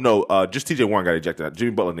TJ Warren got ejected.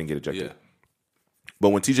 Jimmy Butler didn't get ejected. Yeah. But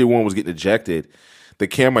when TJ Warren was getting ejected, the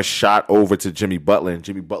camera shot over to Jimmy Butler, and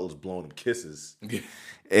Jimmy Butler was blowing him kisses.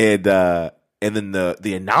 And then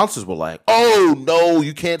the announcers were like, "Oh no,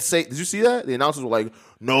 you can't say." Did you see that? The announcers were like,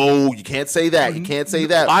 "No, you can't say that. You can't say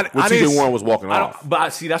that." When TJ Warren was walking off.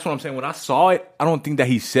 But see, that's what I'm saying. When I saw it, I don't think that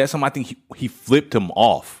he said something. I think he flipped him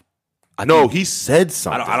off. No, he said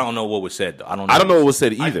something. I don't know what was said though. I don't know what was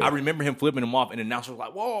said either. I remember him flipping him off, and the announcer was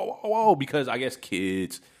like, "Whoa, whoa, whoa," because I guess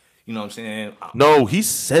kids. You know what I'm saying? No, he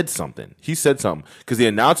said something. He said something because the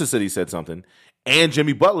announcer said he said something, and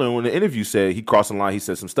Jimmy Butler in the interview said he crossed the line. He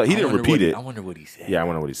said some stuff. He didn't repeat it. I wonder what he said. Yeah, I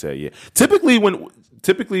wonder what he said. Yeah, typically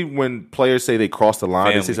when players say they cross the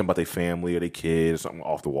line, they say something about their family or their kid or something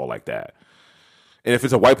off the wall like that. And if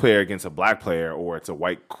it's a white player against a black player, or it's a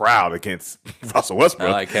white crowd against Russell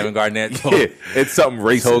Westbrook, like Kevin Garnett, it's something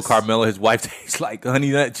racist. Told Carmelo his wife tastes like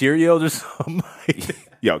Honey Nut Cheerios or something.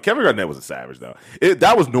 Yo, Kevin Garnett was a savage though.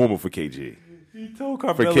 That was normal for KG. He told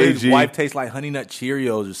Carmelo his wife tastes like Honey Nut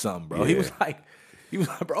Cheerios or something, bro. Yeah. He was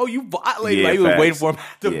like, bro, you violated. Yeah, like, he was waiting for him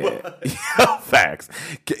at the Facts.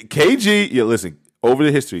 KG, listen, over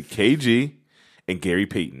the history, KG and Gary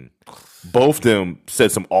Payton, both of them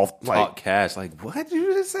said some talk cash. Like, what did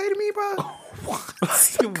you just say to me, bro?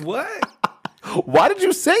 What? Why did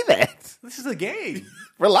you say that? This is a game.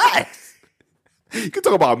 Relax. You can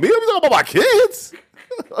talk about me. I'm talking about my kids.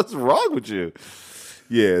 What's wrong with you?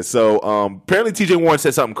 Yeah, so apparently TJ Warren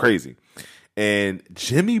said something crazy. And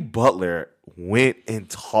Jimmy Butler went and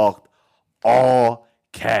talked all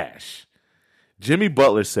cash. Jimmy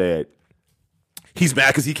Butler said he's mad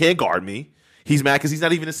because he can't guard me. He's mad because he's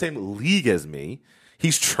not even in the same league as me.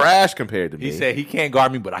 He's trash compared to me. He said he can't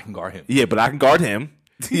guard me, but I can guard him. Yeah, but I can guard him.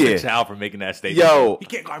 He's a child for making that statement. Yo, he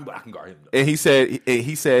can't guard me, but I can guard him. Though. And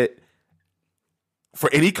he said, for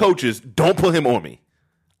any coaches, don't put him on me.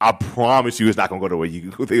 I promise you it's not going to go the way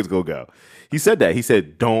you think it's going to go. He said that. He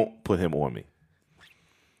said, don't put him on me.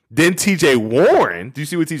 Then TJ Warren, do you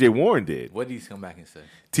see what TJ Warren did? What did he come back and say?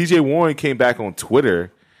 TJ Warren came back on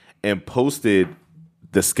Twitter and posted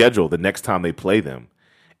the schedule the next time they play them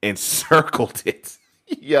and circled it.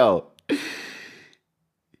 Yo.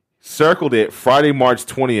 Circled it Friday, March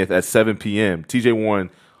 20th at 7 p.m. TJ Warren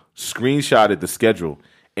screenshotted the schedule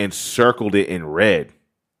and circled it in red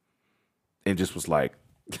and just was like,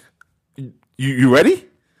 you ready?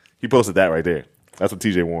 He posted that right there. That's what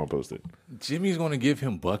TJ Warren posted. Jimmy's going to give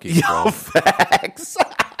him buckets, bro. Facts.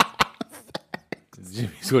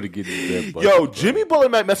 Jimmy's going to get his buckets. Yo, Jimmy Butler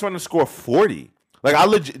might mess around and score 40.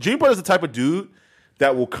 Like, Jimmy Butler's the type of dude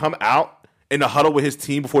that will come out in the huddle with his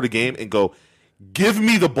team before the game and go, give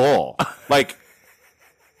me the ball. Like,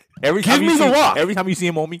 give me the rock. Every time you see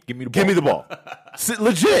him on me, give me the ball. Give me the ball.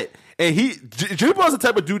 Legit. And Jimmy Butler's the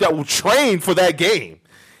type of dude that will train for that game.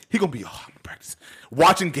 He going to be, I'm practicing.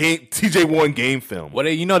 Watching TJ Warren game film. Well,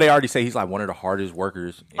 they already say he's like one of the hardest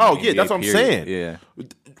workers. Oh, yeah, that's what I'm saying. Yeah.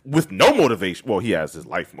 With no motivation. Well, he has his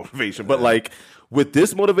life motivation. But, like, with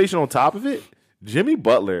this motivation on top of it, Jimmy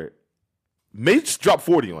Butler may just drop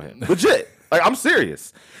 40 on him. Legit. Like, I'm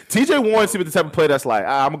serious. TJ Warren seems the type of player that's like,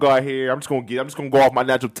 I'm gonna go out here. I'm just gonna go off my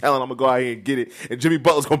natural talent. I'm gonna go out here and get it. And Jimmy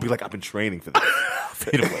Butler's gonna be like, I've been training for this.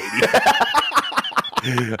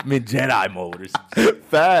 I'm in Jedi mode.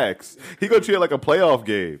 Facts. He gonna treat it like a playoff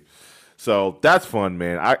game. So that's fun,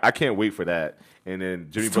 man. I can't wait for that. And then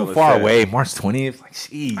Jimmy Butler too far away. March 20th. Like,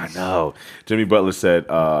 jeez. I know. Jimmy Butler said,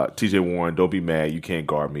 TJ Warren, don't be mad. You can't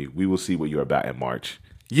guard me. We will see what you're about in March.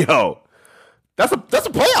 Yo, that's a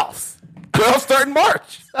playoffs. Playoffs start in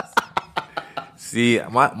March. See,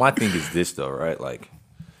 my thing is this though, right? Like,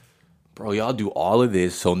 bro, y'all do all of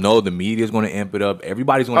this, so no, the media's going to amp it up.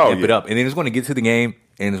 Everybody's going to amp it up, and then it's going to get to the game,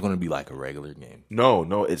 and it's going to be like a regular game.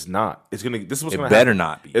 No, it's not. It's gonna. This is what's going to happen. It better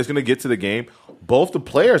not be. It's going to get to the game. Both the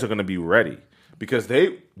players are going to be ready because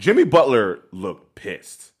Jimmy Butler looked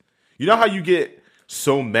pissed. You know how you get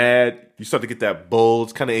so mad, you start to get that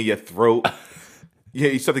bulge kind of in your throat. Yeah,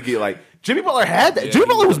 you start to get like Jimmy Butler had that. Yeah, Jimmy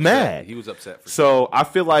Butler was mad. He was upset. So I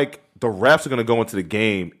feel like the refs are going to go into the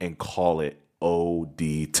game and call it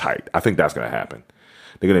OD tight. I think that's going to happen.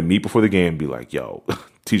 They're going to meet before the game and be like, yo,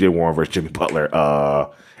 TJ Warren versus Jimmy Butler,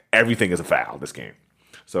 everything is a foul this game.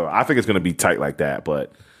 So I think it's going to be tight like that.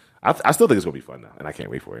 But I still think it's going to be fun now, and I can't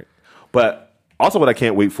wait for it. But also what I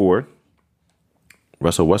can't wait for,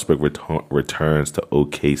 Russell Westbrook returns to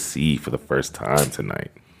OKC for the first time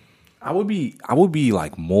tonight. I would be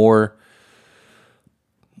like more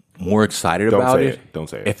excited about it. Don't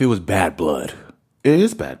say it. If it was bad blood. It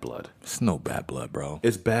is bad blood. It's no bad blood, bro.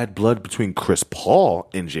 It's bad blood between Chris Paul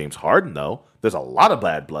and James Harden, though. There's a lot of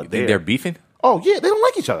bad blood there. Think they're beefing? Oh, yeah. They don't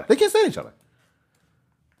like each other. They can't stand each other.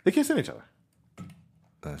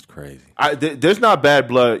 That's crazy. There's not bad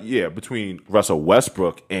blood, between Russell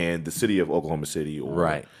Westbrook and the city of Oklahoma City,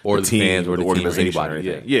 or the team, fans, or the organization, team, or or anybody.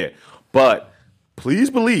 anything. Yeah. But please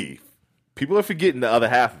believe, people are forgetting the other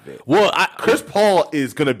half of it. Well, Chris Paul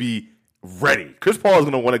is going to be ready. Chris Paul is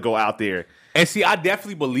going to want to go out there. And see, I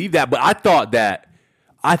definitely believe that, but I thought that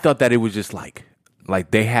it was just like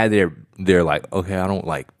they had their like, okay, I don't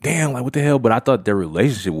like, damn, like what the hell? But I thought their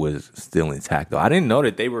relationship was still intact, though. I didn't know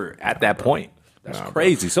that they were at that point. That's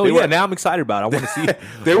crazy. So now I'm excited about it. I want to see it.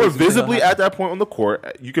 They were visibly at that point on the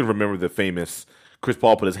court. You can remember the famous Chris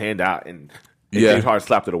Paul put his hand out and James Harden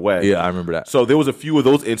slapped it away. Yeah, I remember that. So there was a few of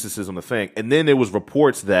those instances on the thing, and then there was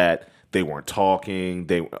reports that they weren't talking,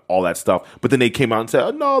 all that stuff. But then they came out and said,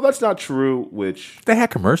 "Oh, no, that's not true." Which they had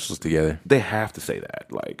commercials together. They have to say that.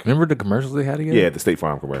 Like, remember the commercials they had together? Yeah, the State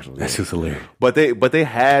Farm commercials. That's just hilarious. But they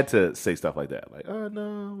had to say stuff like that. Like, "Oh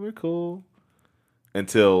no, we're cool,"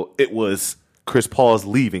 until it was Chris Paul's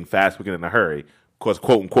leaving fast, quick, and in a hurry. Of course,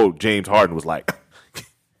 quote unquote, James Harden was like,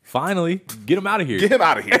 "Finally, get him out of here! Get him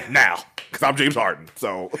out of here now, because I'm James Harden."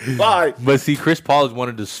 So bye. But see, Chris Paul is one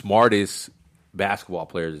of the smartest basketball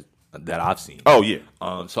players that I've seen. Oh yeah.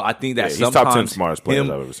 So I think that he's sometimes top 10 smartest players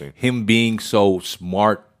I've ever seen. Him being so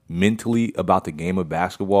smart mentally about the game of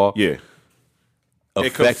basketball,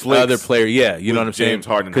 affects other players. Yeah, you know what I'm saying? James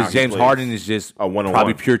Harden, because James Harden is just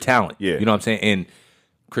probably pure talent. Yeah, you know what I'm saying? And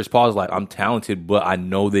Chris Paul is like, I'm talented, but I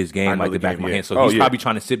know this game like the back of my hand. So he's probably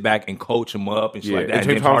trying to sit back and coach him up and shit like that. And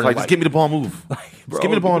James Harden's like, just give me the ball, move. Just give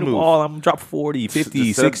me the ball and move. I'm going to drop 40,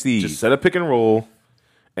 50, 60. Just set a pick and roll,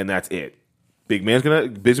 and that's it. Big man's gonna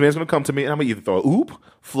come to me, and I'm gonna either throw a oop,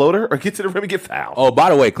 floater, or get to the rim and get fouled. Oh, by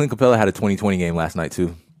the way, Clint Capella had a 20-20 game last night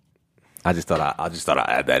too. I just thought I'd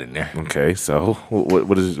add that in there. Okay, so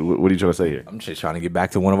what are you trying to say here? I'm just trying to get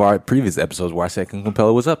back to one of our previous episodes where I said Clint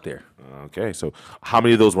Capella was up there. Okay, so how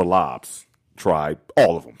many of those were lobs? Tried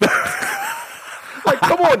all of them. Like,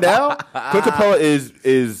 come on now. Clint Capella is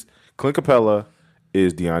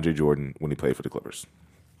DeAndre Jordan when he played for the Clippers.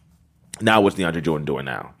 Now what's DeAndre Jordan doing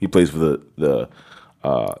now? He plays for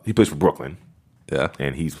he plays for Brooklyn. Yeah.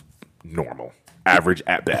 And he's normal. Average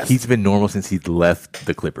at best. He's been normal since he left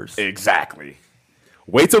the Clippers. Exactly.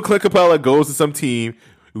 Wait till Clint Capella goes to some team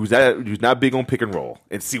who's not big on pick and roll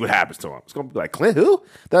and see what happens to him. It's gonna be like, Clint who?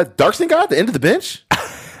 That dark skin guy at the end of the bench?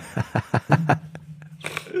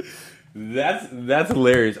 That's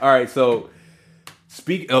hilarious. All right, so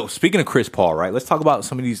speaking of Chris Paul, right? Let's talk about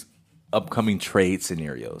some of these upcoming trade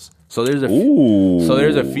scenarios. So there's a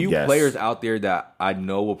few players out there that I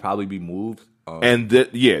know will probably be moved. And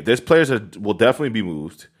there's players that will definitely be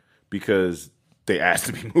moved because they asked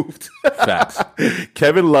to be moved. Facts.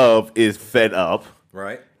 Kevin Love is fed up.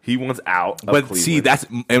 Right. He wants out. But see, and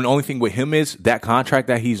the only thing with him is that contract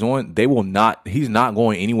that he's on, he's not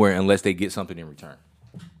going anywhere unless they get something in return.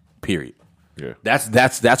 Period. Yeah. That's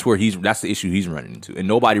the issue he's running into. And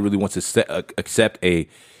nobody really wants to accept a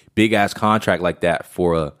big ass contract like that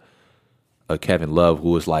for a Kevin Love,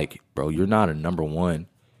 who is like, bro, you're not a number one.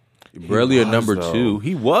 Really a number two.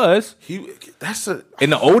 He was. In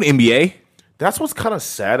the old NBA. That's what's kind of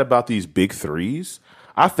sad about these big threes.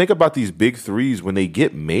 I think about these big threes when they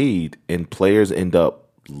get made and players end up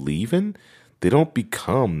leaving, they don't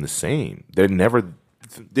become the same. They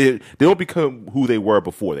don't become who they were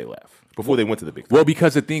before they left. Before they went to the big three. Well,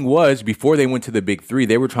 because the thing was, before they went to the big three,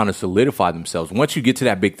 they were trying to solidify themselves. Once you get to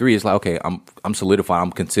that big three, it's like, okay, I'm solidified.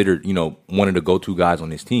 I'm considered, one of the go-to guys on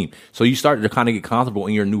this team. So you start to kind of get comfortable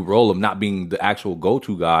in your new role of not being the actual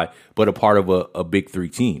go-to guy, but a part of a big three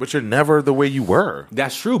team. But you're never the way you were.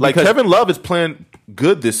 That's true. Like, Kevin Love is playing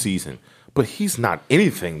good this season, but he's not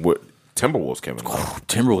anything with Timberwolves Kevin Love.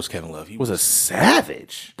 Timberwolves Kevin Love. He was a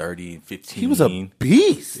savage. 30 and 15. He was a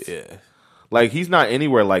beast. Yeah. Like, he's not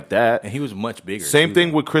anywhere like that. And he was much bigger. Same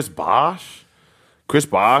thing with Chris Bosh. Chris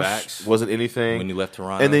Bosh Facts. wasn't anything. When he left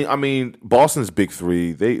Toronto. And then, Boston's big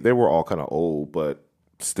three, they were all kind of old, but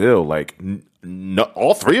still, like,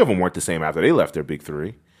 all three of them weren't the same after they left their big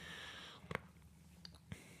three.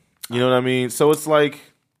 You know what I mean? So it's like,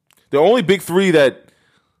 the only big three that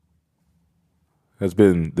has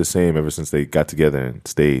been the same ever since they got together and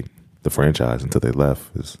stayed the franchise until they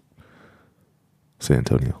left is San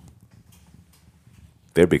Antonio.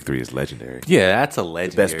 Their big three is legendary. Yeah, that's a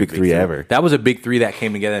legendary. The best big three ever. That was a big three that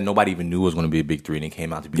came together and nobody even knew it was going to be a big three, and it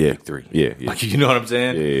came out to be a big three. Yeah. Like, you know what I'm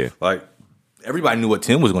saying? Yeah. Like, everybody knew what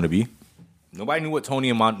Tim was going to be. Nobody knew what Tony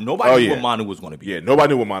and Manu. Nobody knew what Manu was going to be. Yeah, nobody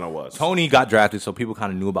knew what Manu was. Tony got drafted, so people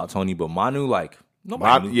kind of knew about Tony, but Manu, like,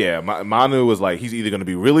 nobody knew. Yeah, Manu was like, he's either going to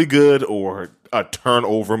be really good or a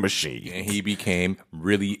turnover machine. And he became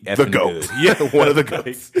really effing the GOAT. good. Yeah, one of the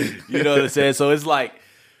GOATs. You know what I'm saying? So it's like,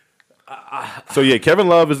 So yeah, Kevin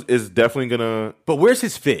Love is definitely gonna. But where's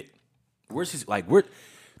his fit? Where's his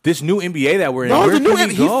this new NBA that we're in? No, where the new can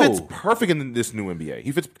he go? fits perfect in this new NBA.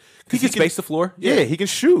 He fits. He can space the floor. Yeah, he can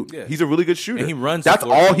shoot. Yeah. He's a really good shooter. And he runs. That's the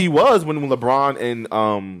floor. all he was when LeBron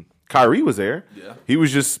and Kyrie was there. Yeah. He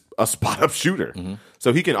was just a spot up shooter.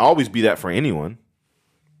 So he can always be that for anyone.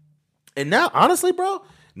 And now, honestly, bro,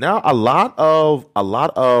 now a lot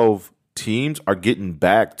of teams are getting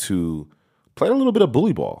back to playing a little bit of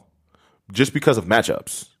bully ball, just because of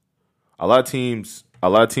matchups. A lot of teams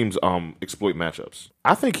exploit matchups.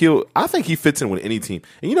 I think he fits in with any team.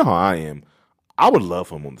 And you know how I am. I would love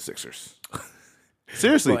him on the Sixers.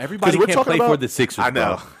 Seriously, Bro, everybody can't play for the Sixers. I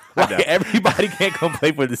know. Bro. Like, everybody can't come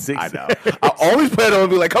play for the Sixers. I know. I always plan on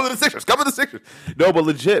being like, come to the Sixers, come to the Sixers. No, but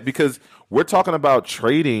legit, because we're talking about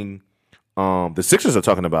trading. The Sixers are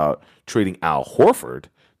talking about trading Al Horford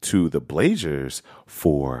to the Blazers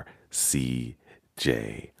for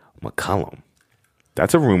C.J. McCollum.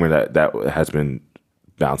 That's a rumor that has been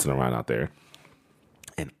bouncing around out there.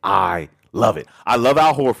 And I love it. I love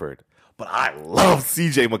Al Horford, but I love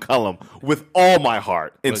C.J. McCollum with all my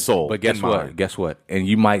heart and soul. But guess and what? mind. Guess what? And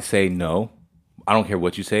you might say no. I don't care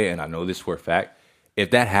what you say, and I know this for a fact. If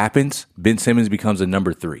that happens, Ben Simmons becomes a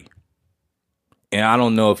number 3. And I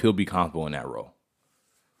don't know if he'll be comfortable in that role.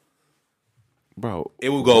 Bro, It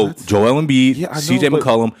will go Joel Embiid, Yeah, I know, C.J. but-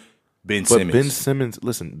 McCollum, Ben But Simmons. Ben Simmons,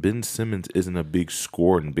 listen, Ben Simmons isn't a big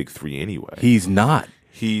scorer in Big Three anyway. He's not.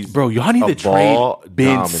 Bro, y'all need a to trade ball Ben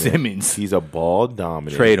dominant. Simmons. He's a ball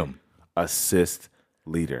dominant. Trade him. Assist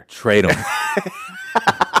leader. Trade him.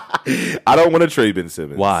 I don't want to trade Ben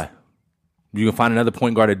Simmons. Why? You can find another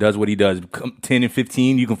point guard that does what he does. 10 and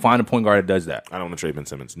 15, you can find a point guard that does that. I don't want to trade Ben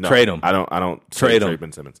Simmons. No, Trade him. I don't Trade him. trade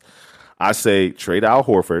Ben Simmons. I say trade Al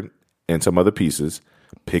Horford and some other pieces.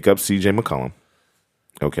 Pick up C.J. McCollum.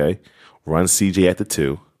 Okay, run C.J. at the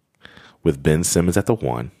 2 with Ben Simmons at the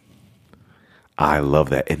 1. I love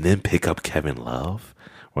that, and then pick up Kevin Love.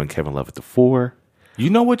 Run Kevin Love at the 4. You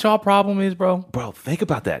know what y'all problem is, bro? Bro, think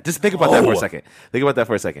about that. Just think about that for a second. Think about that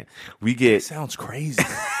for a second. We get Sounds crazy.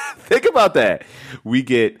 think about that. We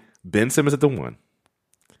get Ben Simmons at the 1,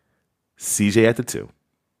 CJ at the 2.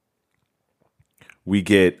 We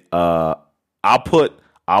get I'll put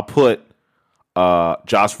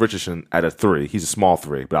Josh Richardson at a 3. He's a small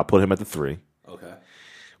 3, but I'll put him at the 3. Okay.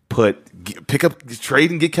 Pick up, trade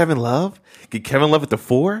and get Kevin Love. Get Kevin Love at the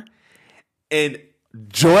 4, and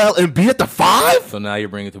Joel Embiid at the 5. So now you're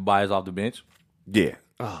bringing Tobias off the bench? Yeah.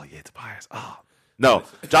 Oh yeah, Tobias. Oh no,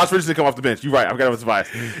 Josh Richardson come off the bench. You're right. I've got him with Tobias.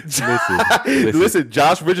 Listen,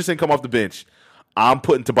 Josh Richardson come off the bench. I'm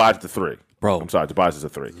putting Tobias at the 3. Bro. I'm sorry, Tobias is a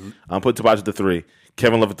 3. I'm putting Tobias at the 3.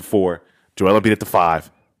 Kevin Love at the 4. Joel Embiid at the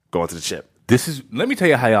 5. Going to the chip. Let me tell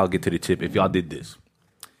you how y'all get to the chip if y'all did this.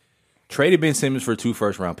 Traded Ben Simmons for 2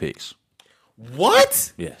 first-round picks.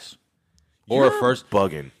 What? Yes. Or a first.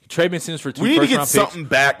 Bugging. Trade Ben Simmons for 2 We need to first-round get picks. something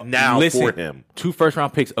back now for him. 2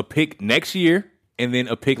 first-round picks, a pick next year, and then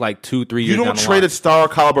a pick like 2-3 years You down don't the trade line. a star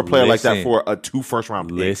caliber player like that Listen. for a 2 first-round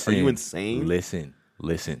picks. Listen. Are you insane?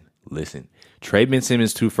 Listen. Trade Ben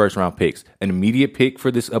Simmons 2 first-round picks, an immediate pick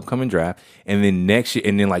for this upcoming draft, and then next year,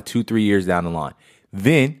 and then like 2-3 years down the line.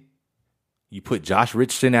 Then you put Josh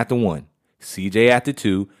Richardson at the 1, CJ at the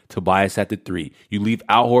 2, Tobias at the 3. You leave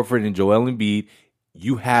Al Horford and Joel Embiid.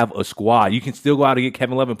 You have a squad. You can still go out and get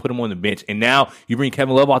Kevin Love and put him on the bench. And now you bring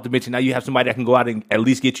Kevin Love off the bench, and now you have somebody that can go out and at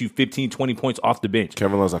least get you 15, 20 points off the bench.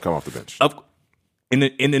 Kevin Love's not coming off the bench. In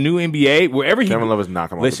the new NBA, wherever Kevin Love is not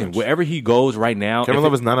coming off the bench. wherever he goes right now. Kevin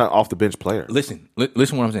Love is not an off the bench player. Listen what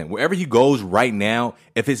I'm saying. Wherever he goes right now,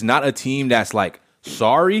 if it's not a team that's like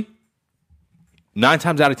sorry, 9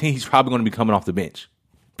 times out of 10 he's probably going to be coming off the bench.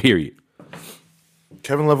 Period.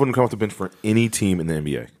 Kevin Love wouldn't come off the bench for any team in the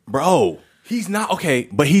NBA. Bro, he's not okay,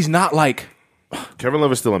 but he's not like Kevin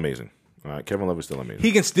Love is still amazing. All right, Kevin Love is still amazing.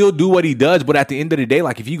 he can still do what he does, but at the end of the day,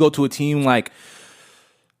 like if you go to a team like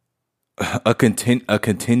a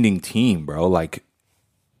contending team, bro, like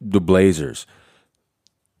the Blazers,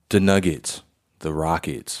 the Nuggets, the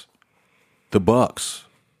Rockets, the Bucks,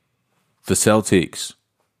 the Celtics.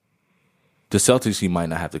 The Celtics, he might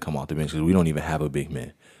not have to come off the bench because we don't even have a big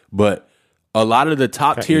man. But a lot of the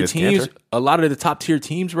top tier teams,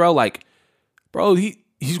 bro, like, bro,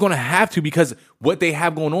 he's going to have to because what they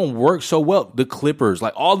have going on works so well. The Clippers,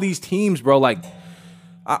 like all these teams, bro, like,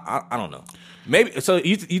 I don't know. Maybe so.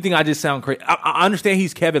 You think I just sound crazy? I understand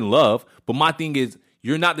he's Kevin Love, but my thing is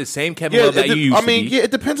you're not the same Kevin Love that you used to be. Yeah,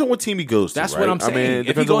 it depends on what team he goes to. That's right? what I'm saying. I mean, it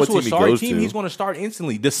if he depends on goes what to a team sorry he goes team, to. he's going to start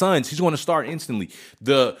instantly. The Suns, he's going to start instantly.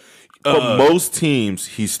 But most teams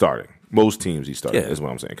he's starting. Most teams he's starting Yeah. is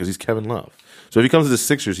what I'm saying because he's Kevin Love. So if he comes to the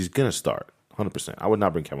Sixers, he's gonna start 100%. I would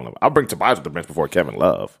not bring Kevin Love. I'll bring Tobias to the bench before Kevin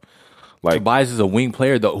Love. Like Tobias is a wing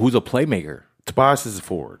player though, who's a playmaker. Tobias is a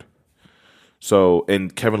forward. So,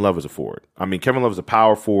 and Kevin Love is a forward. I mean, Kevin Love is a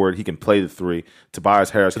power forward. He can play the three.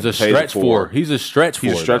 Tobias Harris can play the four. He's a stretch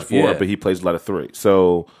forward. He's a stretch forward, but he plays a lot of three.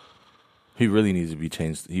 So he really needs to be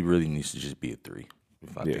changed. He really needs to just be a three.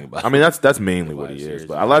 I mean, that's mainly what he is.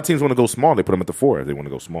 But a lot of teams want to go small. They put him at the four if they want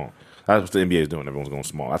to go small. That's what the NBA is doing. Everyone's going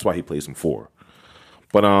small. That's why he plays some four.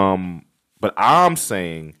 But I'm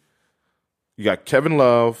saying you got Kevin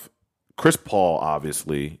Love, Chris Paul,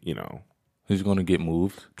 obviously, He's going to get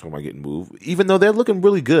moved. Talking about getting moved, even though they're looking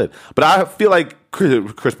really good. But I feel like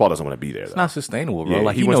Chris Paul doesn't want to be there. It's not sustainable, bro. Yeah,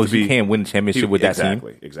 like he knows he can't win a championship with that team.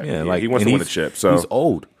 Exactly. Yeah, he wants to win a chip. So he's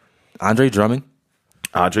old. Andre Drummond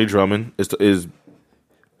is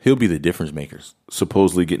he'll be the difference makers.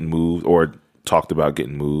 Supposedly getting moved or talked about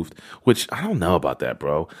getting moved, which I don't know about that,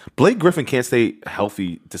 bro. Blake Griffin can't stay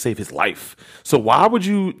healthy to save his life. So why would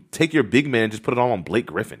you take your big man and just put it all on Blake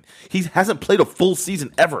Griffin? He hasn't played a full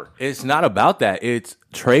season ever. It's not about that. It's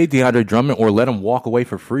trade DeAndre Drummond or let him walk away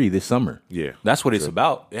for free this summer. Yeah. That's what it's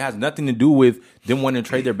about. It has nothing to do with them wanting to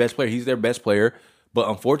trade their best player. He's their best player, but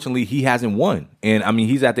unfortunately he hasn't won. And I mean,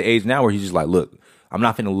 he's at the age now where he's just like, look, I'm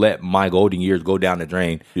not going to let my golden years go down the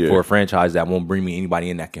drain for a franchise that won't bring me anybody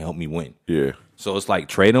in that can help me win. Yeah. So it's like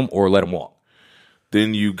trade him or let him walk.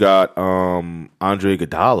 Then you got Andre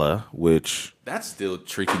Iguodala, which that's still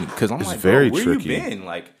tricky because I'm like, very where tricky. You been?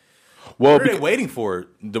 Like, what are they waiting for?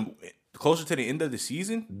 Closer to the end of the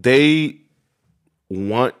season? They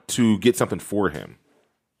want to get something for him.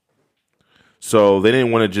 So they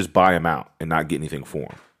didn't want to just buy him out and not get anything for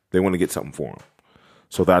him. They want to get something for him.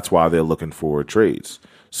 So that's why they're looking for trades.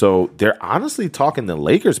 So they're honestly talking the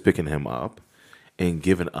Lakers picking him up and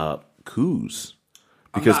giving up Kuz.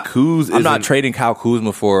 Because Kuz I'm not trading Kyle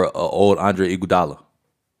Kuzma for old Andre Iguodala.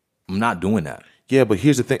 I'm not doing that. Yeah, but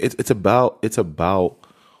here's the thing. It's about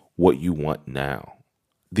what you want now.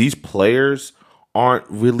 These players aren't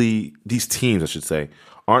really, these teams, I should say,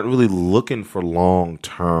 aren't really looking for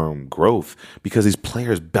long-term growth because these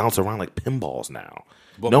players bounce around like pinballs now.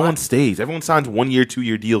 But no one stays. Everyone signs 1 year, 2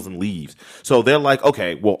 year deals and leaves. So they're like,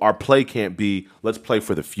 okay, well, our play can't be let's play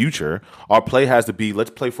for the future. Our play has to be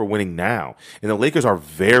let's play for winning now. And the Lakers are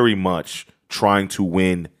very much trying to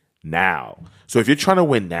win now. So if you're trying to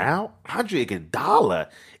win now, Andre Iguodala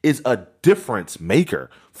is a difference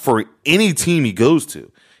maker for any team he goes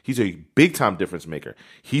to. He's a big-time difference maker.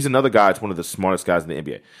 He's another guy that's one of the smartest guys in the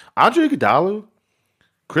NBA. Andre Iguodala,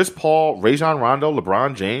 Chris Paul, Rajon Rondo,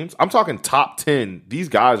 LeBron James. I'm talking top 10. These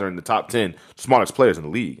guys are in the top 10 smartest players in the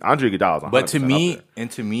league. Andre Iguodala is 100% But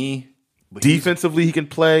to me, defensively he can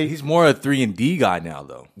play. He's more a 3-and-D guy now,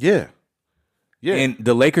 though. Yeah. And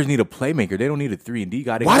the Lakers need a playmaker. They don't need a 3-and-D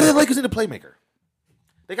guy. Why do the Lakers need a playmaker?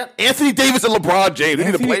 They got Anthony Davis and LeBron James. They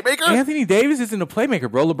need a playmaker? Anthony Davis isn't a playmaker,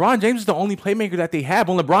 bro. LeBron James is the only playmaker that they have.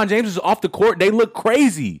 When LeBron James is off the court, they look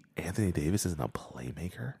crazy. Anthony Davis isn't a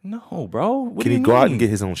playmaker? No, bro. Can he go out and get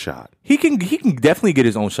his own shot? He can definitely get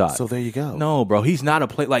his own shot. So there you go. No, bro. He's not a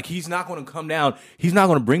play. Like, he's not going to come down. He's not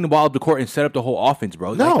going to bring the ball up the court and set up the whole offense,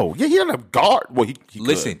 bro. No. He's not a guard. Well, he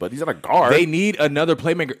listen, could, but he's not a guard. They need another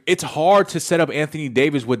playmaker. It's hard to set up Anthony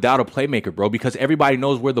Davis without a playmaker, bro, because everybody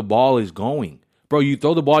knows where the ball is going. Bro, you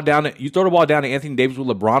throw the ball down to Anthony Davis with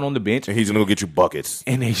LeBron on the bench. And he's going to go get you buckets.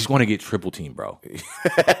 And he's going to get triple team, bro.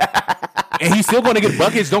 And he's still going to get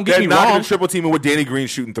buckets. Don't get me wrong. They're not going to triple team with Danny Green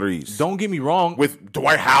shooting threes. Don't get me wrong. With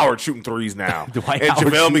Dwight Howard shooting threes now. And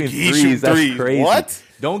JaVale McGee shooting threes. Crazy. What?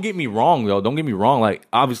 Don't get me wrong, though. Don't get me wrong. Like,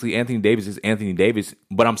 obviously, Anthony Davis is Anthony Davis.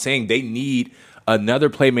 But I'm saying they need another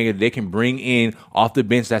playmaker they can bring in off the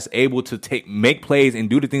bench that's able to make plays and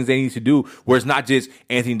do the things they need to do, where it's not just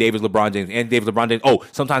Anthony Davis, LeBron James, Anthony Davis, LeBron James. Oh,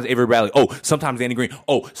 sometimes Avery Bradley. Oh, sometimes Danny Green.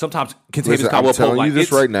 Oh, sometimes Kentavious Caldwell-Pope. I'm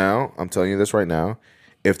telling you this right now.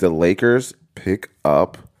 If the Lakers pick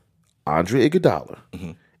up Andre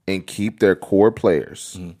Iguodala and keep their core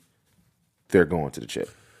players, they're going to the chip.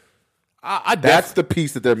 That's the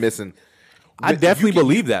piece that they're missing. I definitely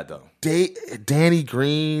believe that, though. Danny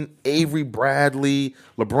Green, Avery Bradley,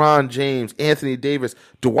 LeBron James, Anthony Davis,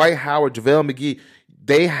 Dwight Howard, JaVale McGee,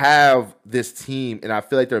 they have this team, and I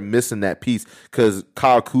feel like they're missing that piece because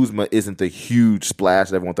Kyle Kuzma isn't the huge splash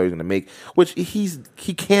that everyone thought he was going to make, which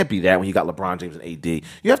he can't be that when you got LeBron James and AD.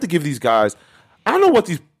 You have to give these guys – I don't know what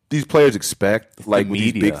these players expect, like with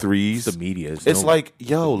these big threes. It's the media. It's like,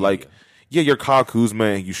 yeah, you're Kyle Kuzma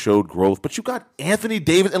and you showed growth, but you got Anthony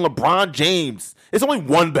Davis and LeBron James. It's only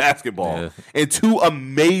one basketball and two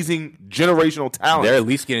amazing generational talents. They're at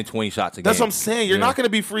least getting 20 shots a game. That's what I'm saying. You're not going to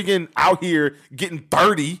be freaking out here getting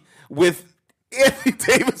 30 with Anthony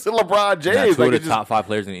Davis and LeBron James. Two of the top 5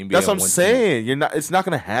 players in the NBA. That's what I'm saying. It's not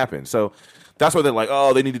going to happen. So that's why they're like,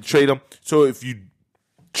 oh, they need to trade him. So if you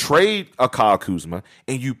trade a Kyle Kuzma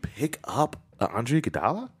and you pick up Andre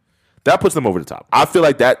Iguodala, that puts them over the top. I feel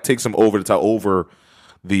like that takes them over the top over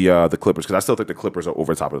the Clippers, because I still think the Clippers are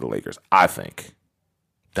over the top of the Lakers. I think.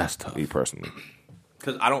 That's tough. Me personally.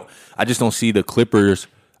 Because I just don't see the Clippers.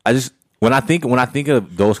 When I think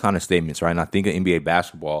of those kind of statements, right, and I think of NBA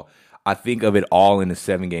basketball, I think of it all in a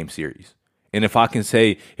 7-game series. And if I can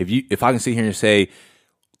say, if I can sit here and say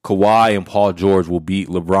Kawhi and Paul George will beat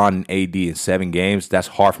LeBron and AD in 7 games, that's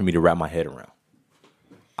hard for me to wrap my head around.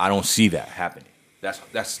 I don't see that happening.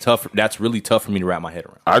 That's tough. That's really tough for me to wrap my head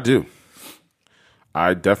around. I do.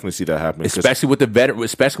 I definitely see that happening, especially with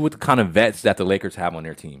the kind of vets that the Lakers have on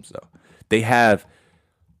their teams. Though they have.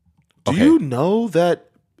 Do you know that?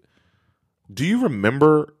 Do you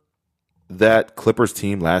remember that Clippers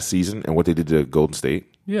team last season and what they did to Golden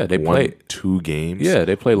State? Yeah, they played 2 games. Yeah,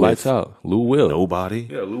 they played lights out. Lou Will, nobody.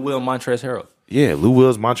 Yeah, Lou Will and Montrezl Harrell. Yeah, Lou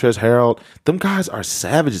Wills, Montrezl Harrell. Them guys are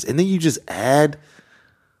savages, and then you just add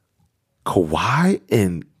Kawhi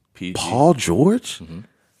and PG. Paul George,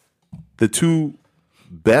 the 2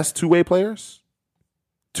 best 2-way players,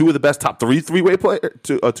 2 of the best top 3 3-way player,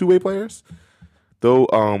 2-way players. Though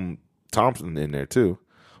Thompson in there too,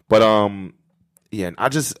 but yeah, I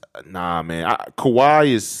just man.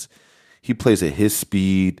 Kawhi he plays at his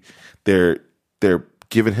speed. They're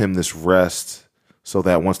giving him this rest so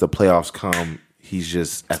that once the playoffs come, he's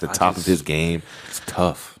just at the top of his game. It's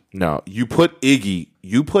tough. No, you put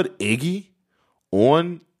Iggy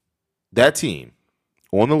on that team,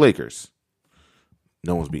 on the Lakers.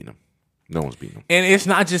 No one's beating him. And it's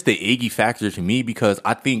not just the Iggy factor to me, because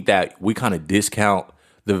I think that we kind of discount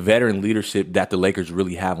the veteran leadership that the Lakers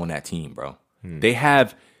really have on that team, bro. They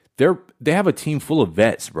have a team full of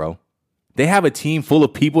vets, bro. They have a team full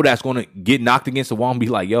of people that's going to get knocked against the wall and be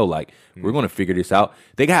like, yo, like, we're going to figure this out.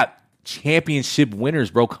 They got championship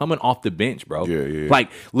winners, bro, coming off the bench, bro. Yeah. Like,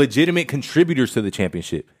 legitimate contributors to the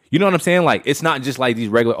championship. You know what I'm saying? Like, it's not just like these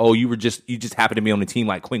regular, you just happened to be on the team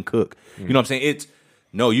like Quinn Cook. You know what I'm saying?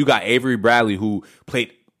 No, you got Avery Bradley, who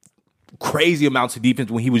played crazy amounts of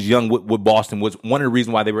defense when he was young with Boston, was one of the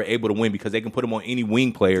reasons why they were able to win, because they can put him on any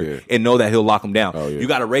wing player and know that he'll lock him down. You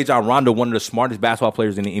got a Rajon Rondo, one of the smartest basketball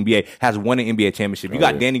players in the NBA, has won an NBA championship. You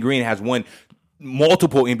got Danny Green, has won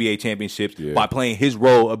multiple NBA championships by playing his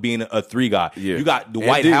role of being a 3 guy. You got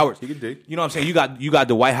Dwight Howard. You know what I'm saying? You got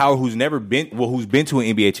Dwight Howard, who's been to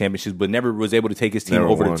an NBA championship but never was able to take his team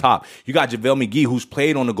over the top. You got JaVale McGee, who's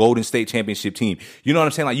played on the Golden State championship team. You know what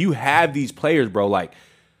I'm saying? Like, you have these players, bro, like,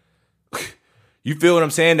 you feel what I'm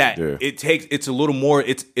saying? That it's a little more,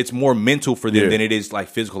 it's more mental for them than it is like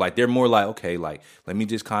physical. Like, they're more like, okay, like, let me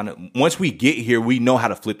just kind of, once we get here, we know how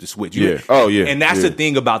to flip the switch. And that's the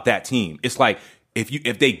thing about that team. It's like,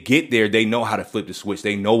 if they get there, they know how to flip the switch.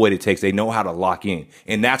 They know what it takes. They know how to lock in.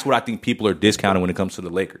 And that's what I think people are discounting when it comes to the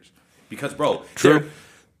Lakers. Because, bro,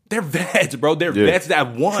 they're vets, bro. They're vets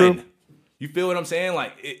that won. True. You feel what I'm saying?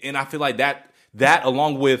 Like, and I feel like that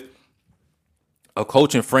along with a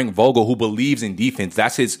coach in Frank Vogel who believes in defense.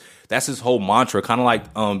 That's his whole mantra, kind of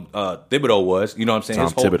like Thibodeau was. You know what I'm saying?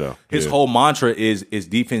 Thibodeau. His whole mantra is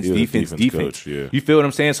defense. Coach, You feel what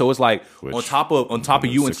I'm saying? So it's like, on top of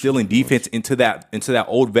you instilling defense into that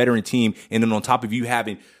old veteran team, and then on top of you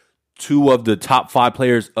having two of the top 5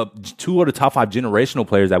 generational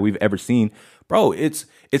players that we've ever seen, bro, it's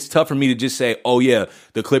tough for me to just say, oh yeah,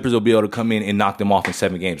 the Clippers will be able to come in and knock them off in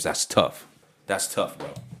 7 games. That's tough. That's tough, bro.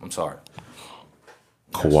 I'm sorry.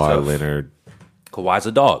 Kawhi Leonard. Kawhi's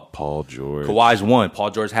a dog. Paul George. Kawhi's won.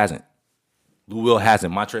 Paul George hasn't. Lou Will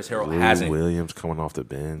hasn't. Montrezl Harrell hasn't. Williams coming off the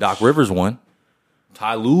bench. Doc Rivers won.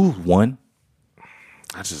 Ty Lue won.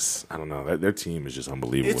 I don't know. Their team is just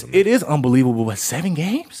unbelievable. It is unbelievable, but 7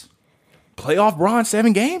 games? Playoff Bron,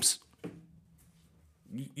 7 games?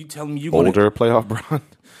 You telling me older playoff Bron?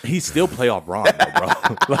 He's still playoff Bron, bro.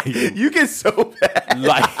 Like, you get so bad.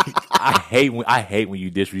 Like, I hate when you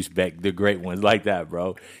disrespect the great ones like that,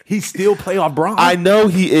 bro. He's still playoff Bron. I know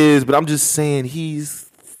he is, but I'm just saying he's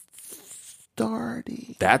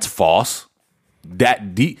starting. That's false.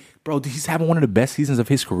 Bro, he's having one of the best seasons of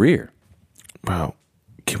his career. Bro,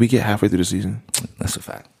 can we get halfway through the season? That's a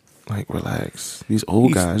fact. Like, relax. These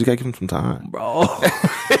old guys, you gotta give them some time, bro.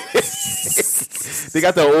 They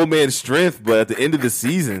got the old man strength, but at the end of the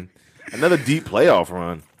season, another deep playoff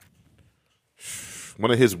run.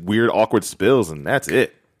 One of his weird, awkward spills, and that's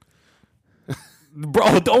it.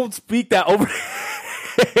 Bro, don't speak that over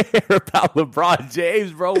about LeBron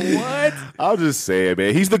James, bro. What? I'll just say it,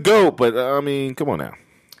 man. He's the GOAT, but I mean, come on now.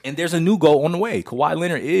 And there's a new GOAT on the way. Kawhi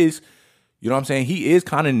Leonard is, You know what I'm saying? He is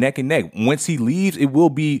kind of neck and neck. Once he leaves, it will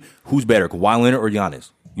be who's better, Kawhi Leonard or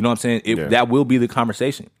Giannis. You know what I'm saying? That will be the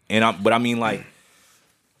conversation. But I mean, like,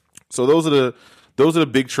 so those are the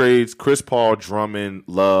big trades: Chris Paul, Drummond,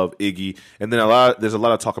 Love, Iggy, and then there's a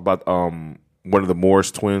lot of talk about one of the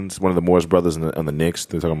Morris twins, one of the Morris brothers on the Knicks.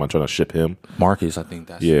 They're talking about trying to ship him. Marcus, I think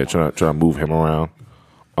that's trying to move him around.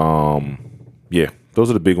 Those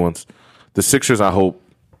are the big ones. The Sixers, I hope,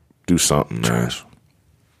 do something. Trash.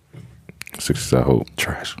 Man. Sixers, I hope.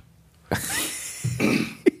 Trash.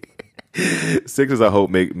 Sixers, I hope,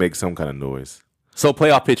 make some kind of noise. So,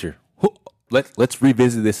 playoff picture. Let's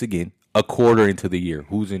revisit this again. A quarter into the year,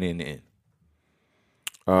 who's in the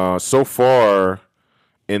end? So far,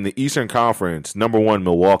 in the Eastern Conference, number 1,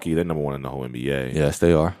 Milwaukee. They're number 1 in the whole NBA. Yes,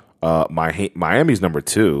 they are. Miami's number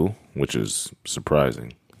 2, which is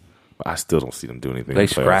surprising. But I still don't see them do anything. They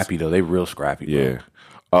scrappy, though. They real scrappy. Yeah.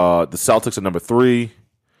 The Celtics are number 3.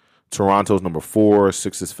 Toronto's number 4.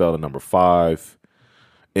 Sixers fell to number 5.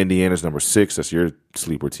 Indiana's number 6. That's your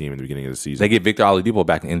sleeper team in the beginning of the season. They get Victor Oladipo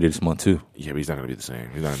back at the end of this month, too. Yeah, but he's not going to be the same.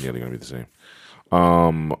 He's not nearly going to be the same.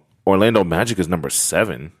 Orlando Magic is number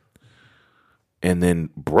 7. And then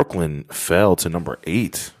Brooklyn fell to number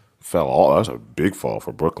 8. That's a big fall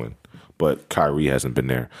for Brooklyn. But Kyrie hasn't been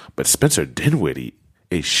there. But Spencer Dinwiddie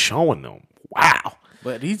is showing them. Wow.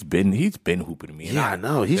 But he's been hooping to me. Yeah, I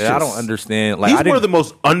know. I don't understand. Like, he's one of the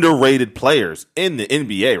most underrated players in the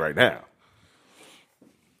NBA right now.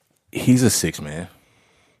 He's a 6 man.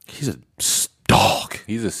 He's a dog.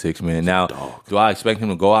 He's a 6 man. Now, do I expect him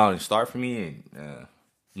to go out and start for me?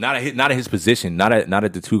 Not at his position. Not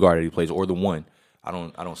at the 2 guard that he plays or the 1. I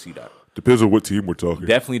don't see that. Depends on what team we're talking.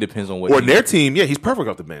 Definitely depends on what. Or their team. Yeah, he's perfect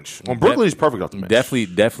off the bench. On Brooklyn, he's perfect off the bench.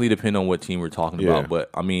 Definitely depend on what team we're talking about. But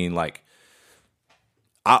I mean, like,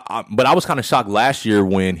 I was kind of shocked last year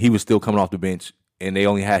when he was still coming off the bench and they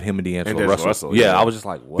only had him and D'Angelo Russell. Yeah, I was just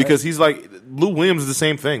like, what? Because he's like, Lou Williams is the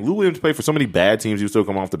same thing. Lou Williams played for so many bad teams, he was still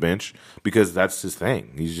coming off the bench because that's his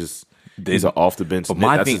thing. He's an off the bench. But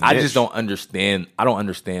my thing, I just don't understand. I don't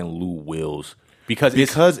understand Lou Wills because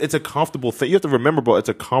it's a comfortable thing. You have to remember, bro, it's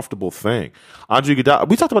a comfortable thing. Andre Iguodala,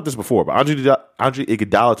 we talked about this before, but Andre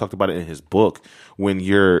Iguodala talked about it in his book. When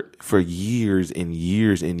you're for years and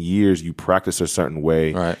years and years, you practice a certain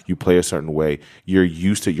way, right. You play a certain way. You're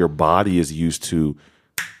used to. Your body is used to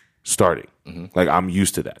starting. Mm-hmm. Like, I'm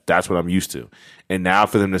used to that. That's what I'm used to. And now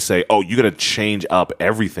for them to say, "Oh, you're gonna change up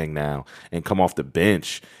everything now and come off the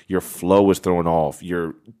bench," your flow is thrown off.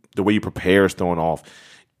 The way you prepare is thrown off.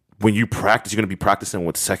 When you practice, you're going to be practicing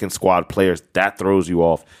with second squad players. That throws you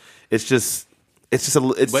off. When you've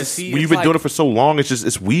been doing it for so long,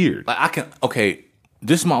 it's weird. Like,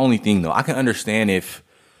 this is my only thing though. I can understand if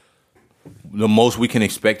the most we can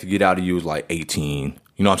expect to get out of you is like 18.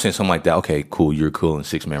 You know what I'm saying? Something like that. Okay, cool. You're cool in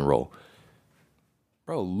 6-man role.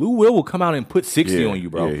 Bro, Lou will come out and put 60 on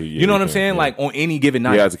you, bro. You know what I'm saying? Yeah. Like, on any given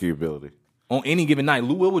night. He has the capability. On any given night,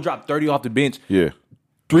 Lou will drop 30 off the bench. Yeah.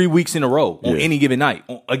 3 weeks in a row on any given night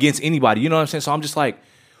against anybody. You know what I'm saying? So I'm just like,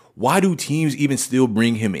 why do teams even still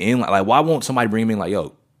bring him in? Like, why won't somebody bring him in like,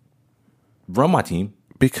 yo, run my team?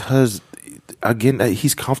 Because, again,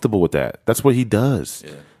 he's comfortable with that. That's what he does.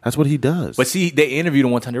 Yeah. That's what he does. But see, they interviewed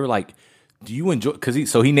him one time. They were like, do you enjoy? Because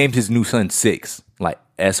he named his new son Six, like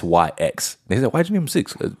SYX. They said, why'd you name him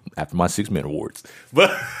Six? After my 6-man awards.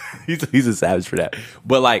 But he's a savage for that.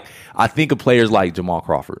 But, like, I think of players like Jamal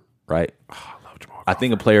Crawford, right? I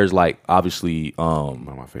think of players like, obviously, one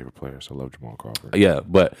of my favorite players. I love Jamal Crawford. Yeah,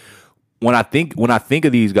 but when I think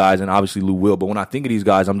of these guys, and obviously Lou Will, but when I think of these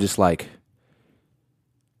guys, I'm just like,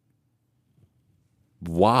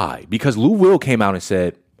 why? Because Lou Will came out and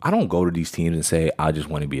said, I don't go to these teams and say I just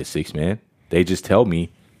want to be a 6-man. They just tell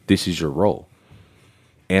me this is your role,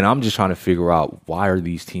 and I'm just trying to figure out why are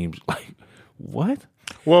these teams like, what?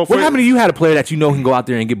 Well, what happened to you had a player that you know can go out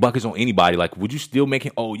there and get buckets on anybody? Like, would you still make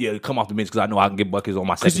him? Oh yeah, come off the bench because I know I can get buckets on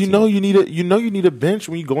my second team. Because you need a bench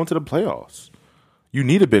when you go into the playoffs. You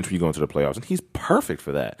need a bench when you go into the playoffs, and he's perfect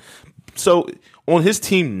for that. So on his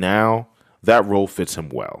team now, that role fits him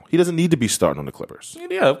well. He doesn't need to be starting on the Clippers.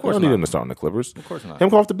 Yeah, of course. You don't need him to start on the Clippers. Of course not. Him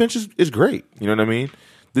come off the bench is great. You know what I mean?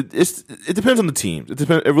 It depends on the teams. It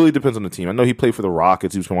really depends on the team. I know he played for the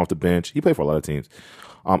Rockets. He was coming off the bench. He played for a lot of teams.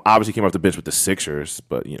 Obviously came off the bench with the Sixers,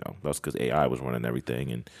 but that's because AI was running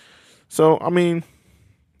everything, and so I mean,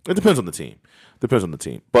 it depends on the team.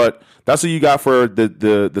 But that's what you got for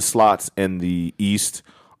the slots in the East.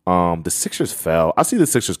 The Sixers fell. I see the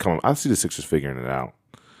Sixers figuring it out,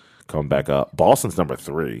 coming back up. Boston's number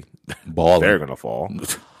 3. They're gonna fall.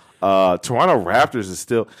 Toronto Raptors is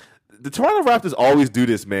still. The Toronto Raptors always do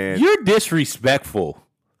this, man. You're disrespectful.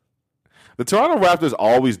 The Toronto Raptors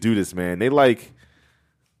always do this, man.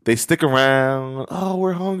 They stick around. Oh,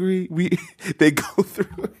 we're hungry. They go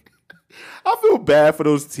through. I feel bad for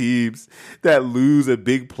those teams that lose a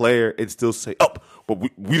big player and still say, "Oh, but we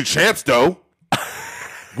the champs though.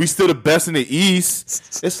 We still the best in the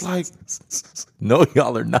East." It's like, no,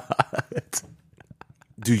 y'all are not.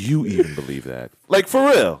 do you even believe that? Like, for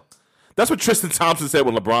real? That's what Tristan Thompson said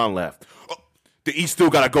when LeBron left. Oh, the East still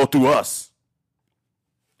got to go through us.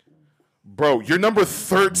 Bro, you're number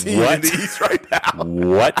 13 in the East right now.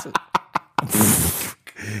 What?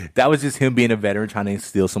 That was just him being a veteran trying to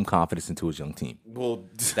instill some confidence into his young team. Well,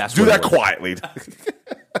 That's do what that it was. quietly.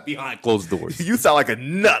 Behind closed doors. You sound like a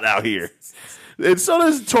nut out here. And so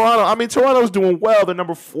does Toronto. I mean, Toronto's doing well. They're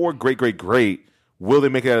number 4. Great. Will they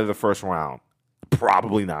make it out of the first round?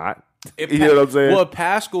 Probably not. You know what I'm saying? Well, if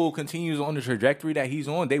Pascal continues on the trajectory that he's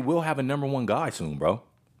on, they will have a number 1 guy soon, bro.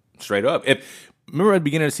 Straight up. Remember at the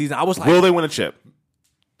beginning of the season, I was like, will they win a chip?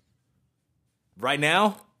 right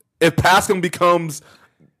now? If Pascal becomes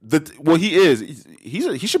he is.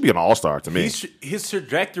 He should be an all-star to me. His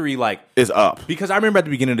trajectory, is up. because I remember at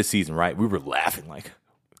the beginning of the season, right? We were laughing like,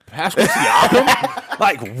 Pascal Siakam?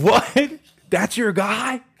 Like, what? That's your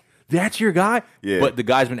guy? That's your guy? Yeah. But the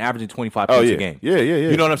guy's been averaging 25 points yeah. a game. Yeah.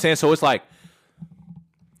 You know what I'm saying? So it's like,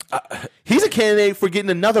 He's a candidate for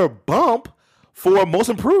getting another bump for most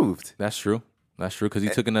improved. that's true. That's true because he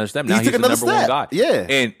took another step. Now He he's took the another number 1 step. guy.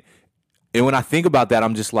 Yeah. And when I think about that,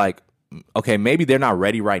 I'm just like, okay, maybe they're not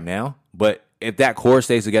ready right now, but if that core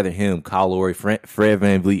stays together, him, Kyle Lowry, Fred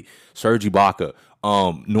VanVleet, Serge Ibaka,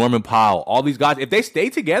 Norman Powell, all these guys, if they stay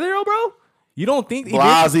together, bro, you don't think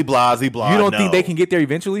Blasey. you don't think they can get there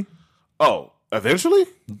eventually? Oh, eventually?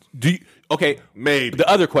 Do you? Okay, Maybe. The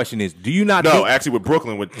other question is, do you not? No, think, actually, with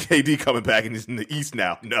Brooklyn, with KD coming back and he's in the East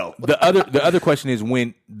now, no. the other question is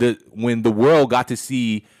when the world got to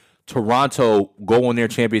see Toronto go on their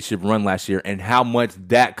championship run last year and how much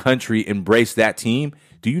that country embraced that team.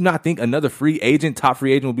 Do you not think another top free agent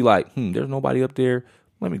will be like, there's nobody up there.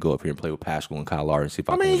 Let me go up here and play with Pascal and Kyle Lowry and see if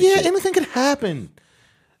I can win this shit. Anything could happen.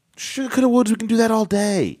 Should, coulda, woulda, we can do that all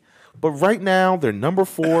day. But right now, they're number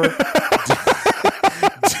 4.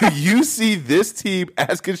 Do you see this team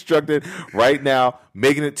as constructed right now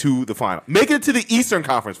making it to the final? Making it to the Eastern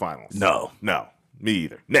Conference Finals? No. No, me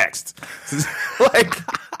either. Next.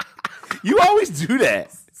 You always do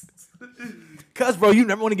that. Because, bro, you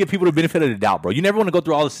never want to give people the benefit of the doubt, bro. You never want to go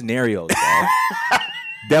through all the scenarios, bro.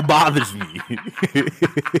 That bothers me.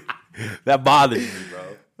 That bothers me, bro.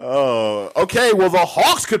 Oh, okay. Well, the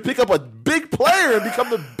Hawks could pick up a big player and become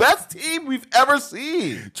the best team we've ever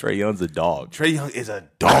seen. Trae Young's a dog. Trae Young is a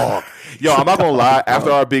dog. Yo, I'm not going to lie.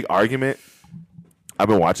 After our big argument, I've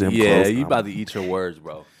been watching him Yeah, close. you about to eat your words,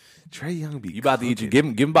 bro. Trae Young be You about to eat cooking.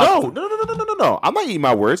 your give him about No. I'm not eating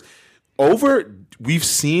my words. We've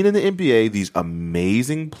seen in the NBA these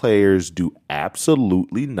amazing players do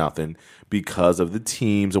absolutely nothing because of the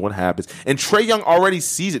teams and what happens. And Trae Young already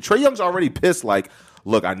sees it. Trae Young's already pissed. Like,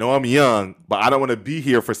 look, I know I'm young, but I don't want to be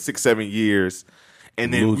here for 6-7 years,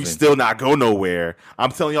 and then we Losing. still not go nowhere.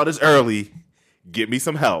 I'm telling y'all this early. Get me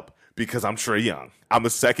some help because I'm Trae Young. I'm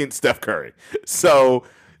the second Steph Curry. So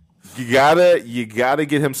you gotta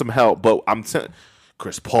get him some help. But I'm telling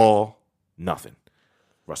Chris Paul, nothing.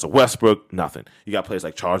 Russell Westbrook, nothing. You got players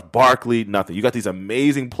like Charles Barkley, nothing. You got these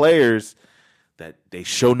amazing players that they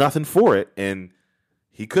show nothing for it, and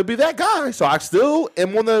he could be that guy. So I still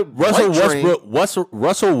am on the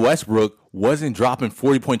Russell Westbrook wasn't dropping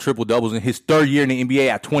 40-point triple doubles in his third year in the NBA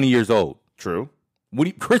at 20 years old. True.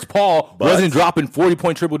 Chris Paul wasn't dropping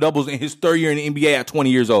 40-point triple doubles in his third year in the NBA at 20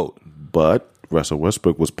 years old. But Russell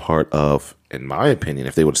Westbrook was part of, in my opinion,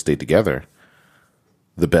 if they would have stayed together,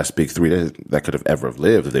 the best big three that could have ever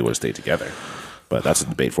lived if they would have stayed together. But that's a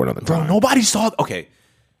debate for another time. Bro, nobody saw. Okay,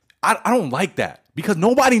 I don't like that because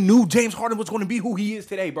nobody knew James Harden was going to be who he is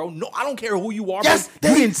today, bro. No, I don't care who you are. Yes,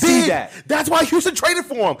 bro. You didn't see that. That's why Houston traded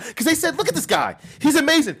for him because they said, "Look at this guy. He's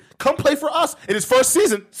amazing. Come play for us." In his first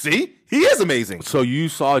season, see, he is amazing. So you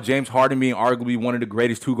saw James Harden being arguably one of the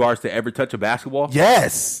greatest 2 guards to ever touch a basketball?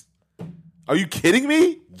 Yes. Are you kidding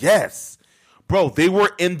me? Yes. Bro, they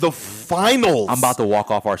were in the finals. I'm about to walk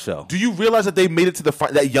off our show. Do you realize that they made it to the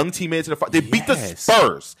that young team made it to the finals? They beat the Yes.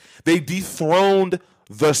 Spurs. They dethroned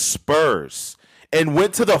the Spurs and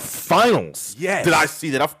went to the finals. Yes. Did I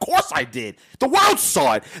see that? Of course I did. The world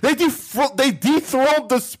saw it. They dethroned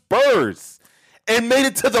the Spurs and made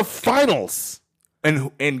it to the finals.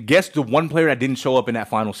 And guess the one player that didn't show up in that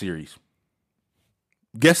final series?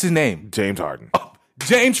 Guess his name. James Harden.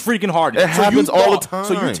 James freaking Harden. It happens all the time.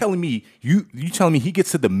 So you're telling me you telling me he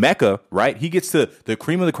gets to the Mecca, right? He gets to the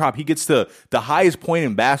cream of the crop. He gets to the highest point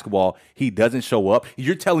in basketball. He doesn't show up.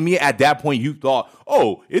 You're telling me at that point you thought,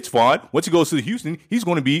 oh, it's fine. Once he goes to Houston, he's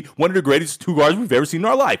going to be one of the greatest two guards we've ever seen in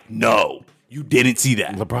our life. No, you didn't see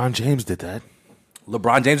that. LeBron James did that.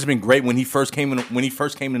 LeBron James has been great when he first came in the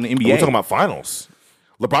NBA. We're talking about finals.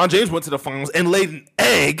 LeBron James went to the finals and laid an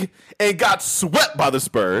egg and got swept by the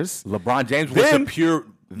Spurs. LeBron James was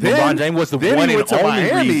LeBron James was the one and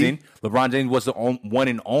only reason. LeBron James was the one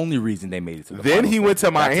and only reason they made it to the finals. Then he went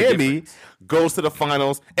to Miami, goes to the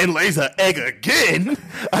finals, and lays an egg again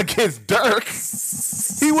against Dirk.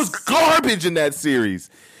 He was garbage in that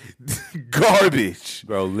series. Garbage.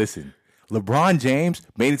 Bro, listen. LeBron James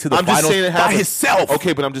made it to the finals just saying it by himself.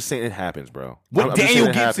 Okay, but I'm just saying it happens, bro. What Daniel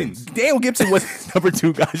Gibson? Daniel Gibson was number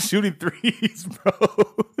 2 guy shooting threes,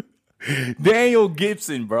 bro. Daniel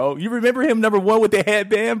Gibson, bro. You remember him number 1 with the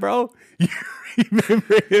headband, bro? You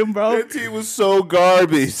remember him, bro? That team was so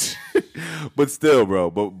garbage. But still, bro.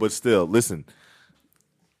 But still, listen.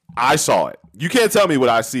 I saw it. You can't tell me what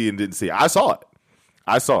I see and didn't see. I saw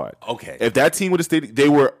it. Okay. If that team would have stayed,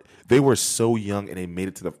 they were so young, and they made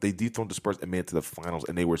it to they dethroned the Spurs and made it to the finals,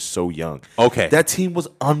 and they were so young. Okay. That team was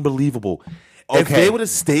unbelievable. Okay. If they would have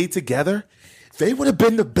stayed together, they would have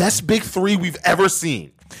been the best big three we've ever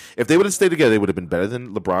seen. If they would have stayed together, they would have been better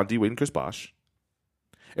than LeBron, D. Wade, and Chris Bosh.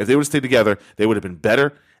 If they would have stayed together, they would have been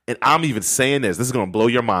better. And I'm even saying this is going to blow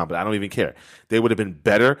your mind, but I don't even care. They would have been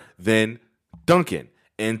better than Duncan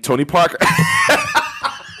and Tony Parker.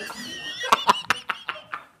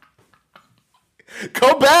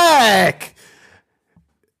 Go back.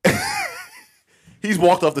 He's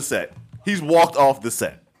walked off the set.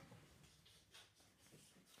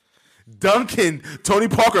 Duncan, Tony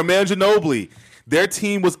Parker, Manu Ginobili. Their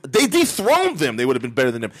team they dethroned them. They would have been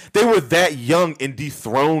better than them. They were that young and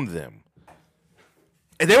dethroned them.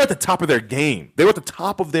 And they were at the top of their game.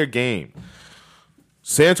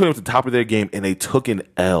 San Antonio was at the top of their game, and they took an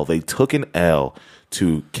L. They took an L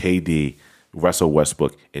to KD, Russell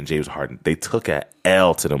Westbrook, and James Harden. They took an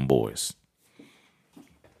L to them boys.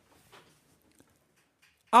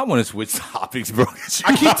 I want to switch topics, bro.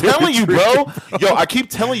 I keep telling you, bro. Yo, I keep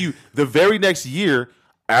telling you, the very next year,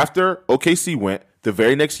 after OKC went, the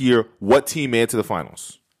very next year, what team made it to the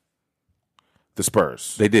finals? The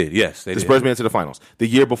Spurs. They did, yes. The Spurs made it to the finals. The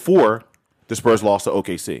year before, the Spurs lost to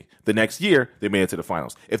OKC. The next year, they made it to the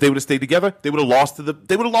finals. If they would have stayed together, they would have lost to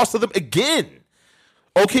them again.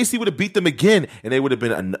 OKC would have beat them again, and they would have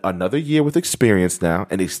been another year with experience now,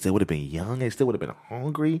 and they still would have been young. They still would have been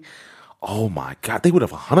hungry. Oh, my God. They would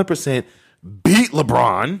have 100% beat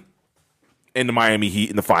LeBron in the Miami Heat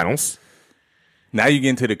in the finals. Now you get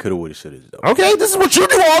into the coulda, woulda, shouldas, though. Okay, this is what you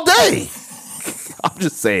do all day. I'm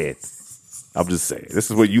just saying.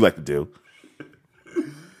 This is what you like to do.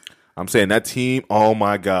 I'm saying that team, oh,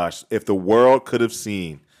 my gosh. If the world could have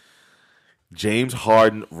seen James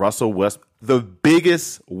Harden, Russell Westbrook, the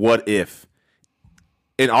biggest what if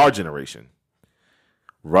in our generation,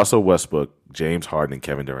 Russell Westbrook, James Harden, and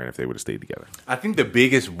Kevin Durant, if they would have stayed together. I think the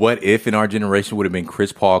biggest what if in our generation would have been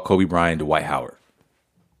Chris Paul, Kobe Bryant, Dwight Howard.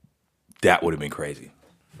 That would have been crazy.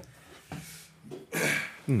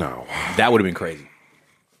 No. That would have been crazy.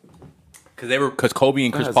 Because Kobe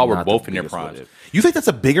and Chris Paul were both in their primes. You think that's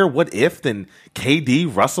a bigger what if than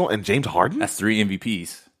KD, Russell, and James Harden? That's 3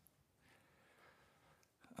 MVPs.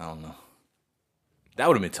 I don't know. That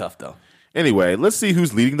would have been tough, though. Anyway, let's see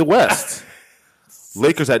who's leading the West.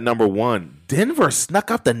 Lakers at number 1. Denver snuck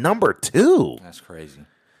up to number 2. That's crazy.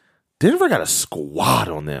 Denver got a squad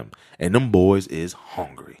on them, and them boys is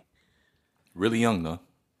hungry. Really young, though.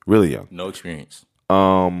 Really young. No experience.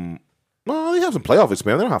 Well, they have some playoff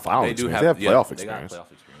experience. They don't have finals experience. They have playoff experience.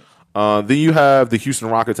 Then you have the Houston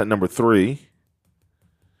Rockets at number 3.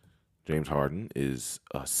 James Harden is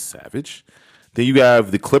a savage. Then you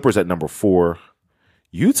have the Clippers at number 4.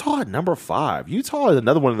 Utah at number 5. Utah is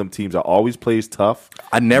another one of them teams that always plays tough.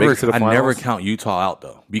 I never count Utah out,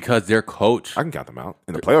 though, because their coach. I can count them out.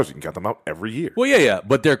 In the playoffs, you can count them out every year. Well, yeah.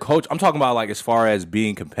 But their coach, I'm talking about like as far as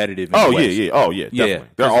being competitive. In Oh, the West. yeah. Oh, yeah. Definitely.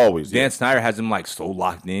 They're always. Dan Snyder has them like so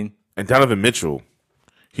locked in. And Donovan Mitchell,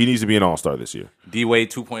 he needs to be an all-star this year. D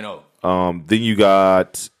Wade 2.0. Then you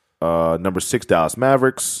got number 6, Dallas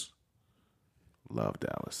Mavericks. Love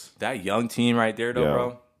Dallas. That young team right there, though,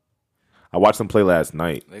 bro. I watched them play last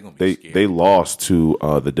night. They lost to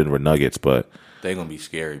the Denver Nuggets, but they're gonna be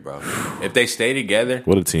scary, bro. If they stay together,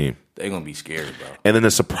 what a team! They're gonna be scary, bro. And then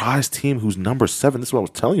the surprise team, who's number 7. This is what I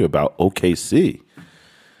was telling you about. OKC.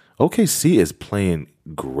 OKC is playing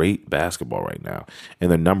great basketball right now, and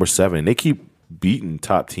they're number 7. And they keep beaten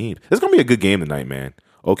top teams. It's gonna be a good game tonight, man.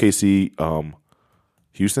 OKC,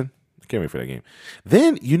 Houston. I can't wait for that game.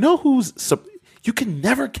 Then you know you can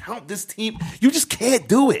never count this team. You just can't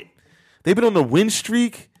do it. They've been on the win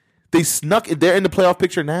streak. They snuck. They're in the playoff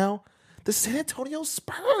picture now. The San Antonio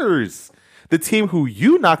Spurs, the team who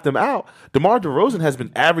you knocked them out. DeMar DeRozan has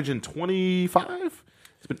been averaging 25.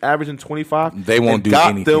 He's been averaging 25. They won't do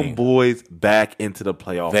anything. Got them boys back into the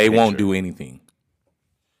playoff. They won't do anything.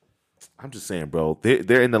 I'm just saying, bro.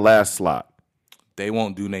 They're in the last slot. They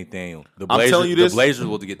won't do Nathaniel. The I'm telling you this. The Blazers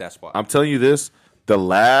will get that spot. I'm telling you this. The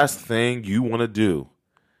last thing you want to do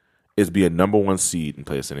is be a number 1 seed and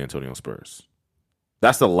play the San Antonio Spurs.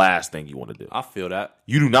 That's the last thing you want to do. I feel that.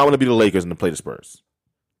 You do not want to be the Lakers and to play the Spurs.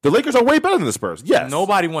 The Lakers are way better than the Spurs. Yes.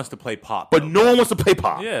 Nobody wants to play Pop. But no one wants to play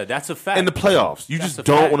Pop. Yeah, that's a fact. In the playoffs. You just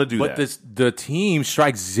don't want to do that. But the team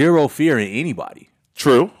strikes zero fear in anybody.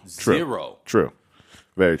 True. Zero. True.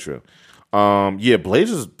 Very true. Yeah,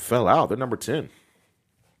 Blazers fell out. They're number 10.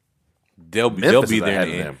 They'll be there in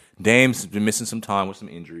the end. Dame's been missing some time with some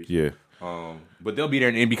injuries. Yeah. But they'll be there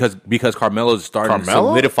in the end because Carmelo's starting to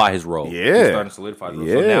solidify his role. Yeah. He's starting to solidify his role.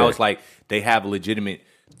 So now it's like they have legitimate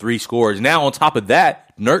 3 scorers. Now on top of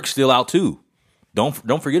that, Nurk's still out too.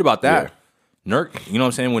 Don't forget about that. Yeah. Nurk, you know what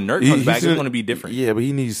I'm saying? When Nurk comes back, it's going to be different. Yeah, but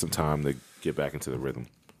he needs some time to get back into the rhythm.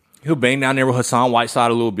 He'll bang down there with Hassan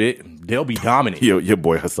Whiteside a little bit. They'll be dominant. Your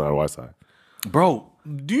boy Hassan Whiteside. Bro,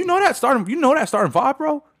 do you know that starting? You know that starting 5,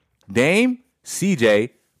 bro? Dame,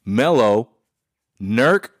 CJ, Melo,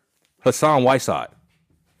 Nurk, Hassan Whiteside.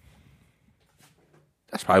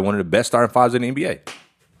 That's probably one of the best starting 5s in the NBA.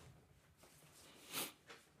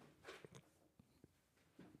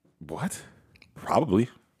 What? Probably.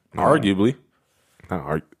 No. Arguably.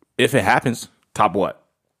 If it happens. Top what?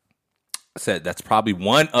 I said that's probably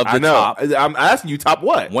one of the top. I'm asking you top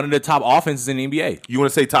what? One of the top offenses in the NBA. You want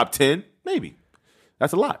to say top 10? Maybe.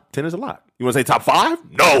 That's a lot. 10 is a lot. You want to say top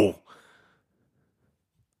 5? No.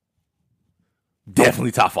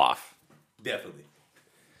 Definitely top 5. Definitely.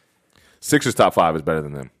 Sixers top 5 is better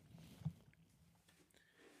than them.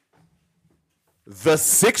 The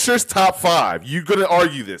Sixers top 5, you're going to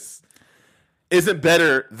argue this, isn't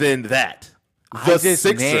better than that. I just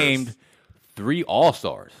named 3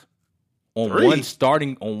 All-Stars on 3? one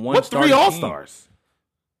starting on one. What starting 3 All-Stars?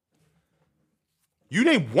 You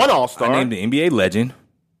named 1 All-Star. I named the NBA legend,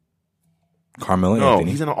 Carmelo Anthony.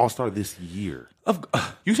 No, he's an All-Star this year.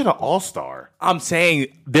 You said an All-Star. I'm saying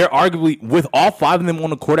they're arguably, with all 5 of them on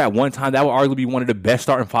the court at one time, that would arguably be one of the best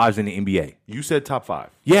starting 5s in the NBA. You said top 5.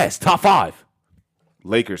 Yes, top 5.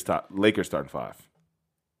 Lakers starting 5.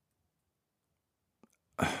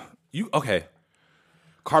 Okay.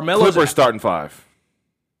 Carmelo Clippers starting 5.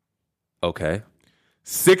 Okay.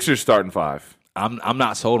 Sixers starting 5. I'm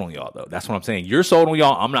not sold on y'all though. That's what I'm saying. You're sold on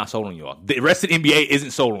y'all. I'm not sold on y'all. The rest of the NBA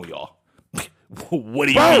isn't sold on y'all. What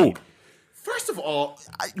do you mean? First of all,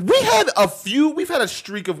 we've had a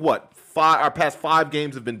streak of what? Our past 5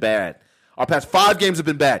 games have been bad. Now the 5 games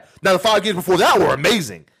before that were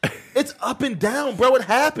amazing. It's up and down, bro. It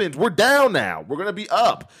happens. We're down now. We're going to be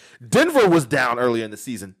up. Denver was down earlier in the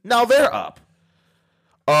season. Now they're up.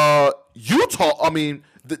 The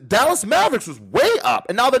Dallas Mavericks was way up,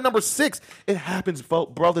 and now they're number 6. It happens,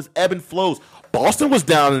 bro. There's ebb and flows. Boston was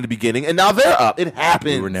down in the beginning, and now they're up. It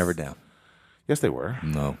happens. We were never down. Yes, they were.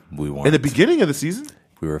 No, we weren't. In the beginning of the season?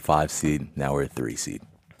 We were a 5 seed. Now we're a 3 seed.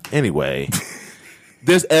 Anyway,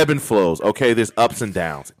 there's ebb and flows, okay? There's ups and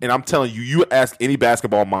downs. And I'm telling you, you ask any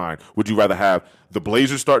basketball mind, would you rather have the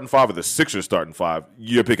Blazers starting 5 or the Sixers starting 5?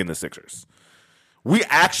 You're picking the Sixers. We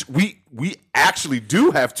actually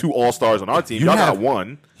do have 2 All-Stars on our team. Y'all got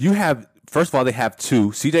 1. You have, first of all, they have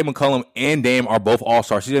 2. C.J. McCollum and Dame are both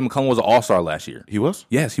All-Stars. C.J. McCollum was an All-Star last year. He was?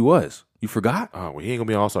 Yes, he was. You forgot? Oh, well, he ain't going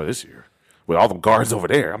to be an All-Star this year. With all them guards over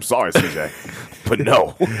there. I'm sorry, C.J. But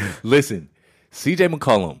no. Listen, C.J.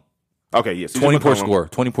 McCollum. Okay, yes. 20-point score.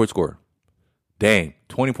 20-point score. Dame,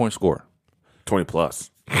 20-point score. 20 plus.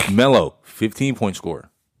 Melo, 15-point score.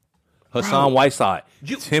 Hassan Whiteside,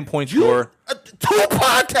 10-point score. 2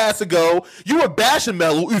 podcasts ago, you were bashing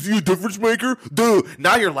Melo. Is he a difference maker? Dude,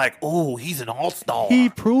 now you're like, oh, he's an all-star. He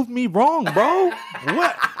proved me wrong, bro.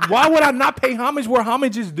 What? Why would I not pay homage where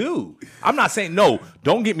homage is due? I'm not saying, no,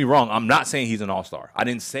 don't get me wrong. I'm not saying he's an all-star. I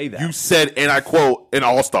didn't say that. You said, and I quote, an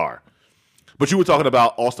all-star. But you were talking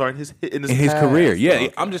about all-star in his career. Yeah,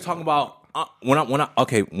 okay. I'm just talking about when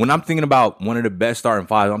I'm thinking about one of the best starting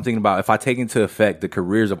 5s, I'm thinking about if I take into effect the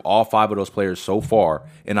careers of all 5 of those players so far,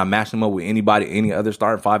 and I match them up with any other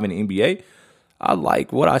starting 5 in the NBA, I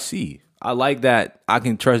like what I see. I like that I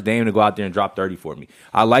can trust Dame to go out there and drop 30 for me.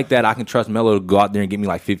 I like that I can trust Melo to go out there and get me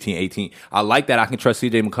like 15, 18. I like that I can trust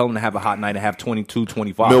CJ McCollum to have a hot night and have 22,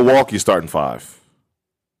 25. Milwaukee starting 5.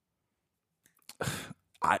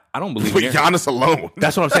 I don't believe With in Giannis alone.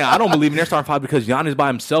 That's what I'm saying. I don't believe in their starting 5 because Giannis by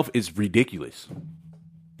himself is ridiculous.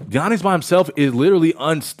 Giannis by himself is literally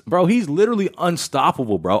bro, he's literally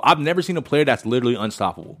unstoppable, bro. I've never seen a player that's literally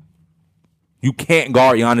unstoppable. You can't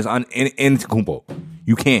guard Giannis in Antetokounmpo.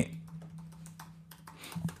 You can't.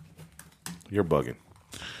 You're bugging.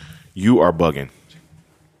 You are bugging.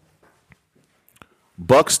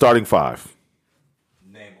 Bucks starting 5.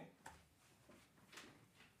 Name them.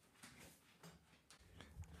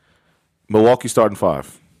 Milwaukee starting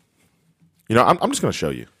 5. You know, I'm just going to show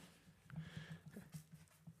you.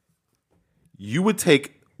 You would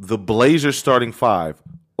take the Blazers starting 5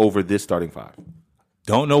 over this starting 5.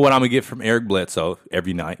 Don't know what I'm going to get from Eric Bledsoe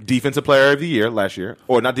every night. Defensive player of the year last year.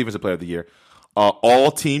 Or not defensive player of the year.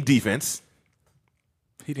 All-team defense.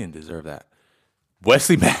 He didn't deserve that.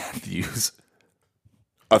 Wesley Matthews.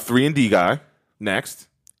 A 3-and-D guy. Next.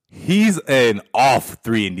 He's an off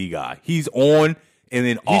 3-and-D guy. He's on and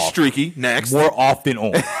then off. He's streaky. Next. More off than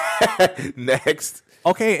on. Next.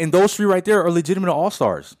 Okay, and those 3 right there are legitimate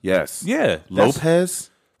all-stars. Yes. Yeah. Lopez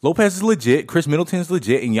is legit. Chris Middleton is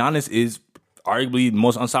legit. And Giannis is arguably the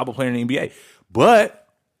most unstoppable player in the NBA. But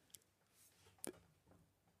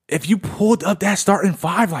if you pulled up that starting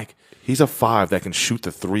 5, like... He's a 5 that can shoot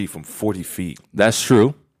the 3 from 40 feet. That's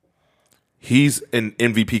true. He's an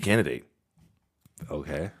MVP candidate.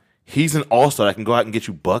 Okay. He's an all-star that can go out and get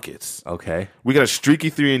you buckets. Okay. We got a streaky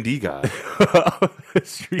 3-and-D guy.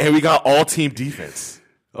 And we got all-team defense.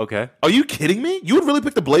 Okay. Are you kidding me? You would really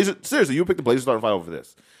pick the Blazers? Seriously, you would pick the Blazers starting 5 over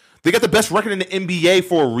this. They got the best record in the NBA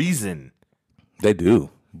for a reason. They do.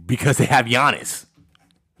 Because they have Giannis.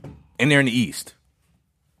 And they're in the East.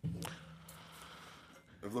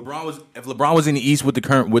 If LeBron was in the East with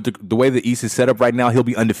the way the East is set up right now, he'll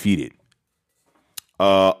be undefeated.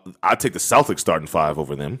 I'd take the Celtics starting 5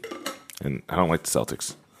 over them. And I don't like the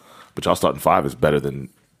Celtics. But y'all starting 5 is better than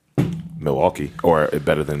Milwaukee or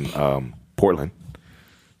better than Portland.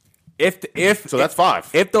 So that's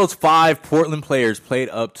 5. If those 5 Portland players played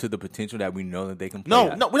up to the potential that we know that they can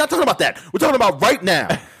play. No, we're not talking about that. We're talking about right now.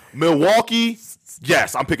 Milwaukee,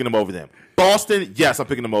 yes, I'm picking them over them. Boston, yes, I'm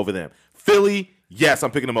picking them over them. Philly, yes,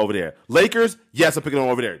 I'm picking them over there. Lakers, yes, I'm picking them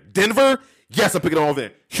over there. Denver, yes, I'm picking them over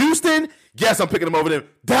there. Houston, yes, I'm picking them over there.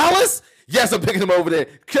 Dallas, yes, I'm picking them over there.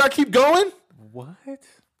 Can I keep going? What?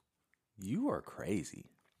 You are crazy.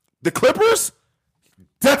 The Clippers,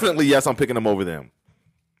 definitely yes, I'm picking them over them.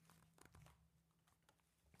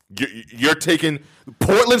 You're taking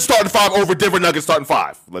Portland starting 5 over Denver Nuggets starting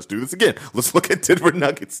 5. Let's do this again. Let's look at Denver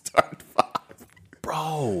Nuggets starting 5.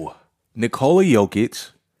 Bro, Nikola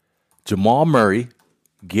Jokic, Jamal Murray,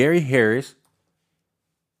 Gary Harris.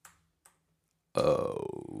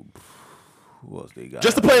 Who else they got?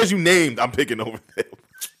 Just the players you named, I'm picking over them.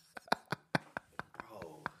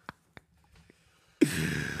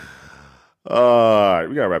 All right,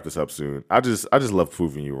 we gotta wrap this up soon. I just love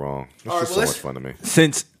proving you wrong. It's just so much fun to me.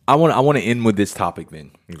 Since I want to end with this topic,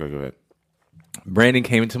 then. Okay, go ahead. Brandon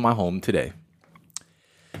came into my home today,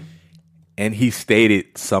 and he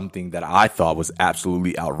stated something that I thought was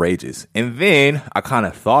absolutely outrageous. And then I kind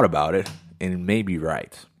of thought about it, and it may be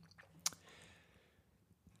right.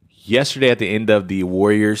 Yesterday, at the end of the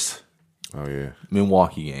Warriors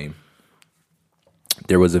Milwaukee game,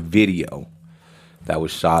 there was a video that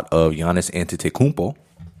was shot of Giannis Antetokounmpo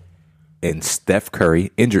and Steph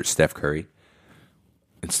Curry, injured Steph Curry.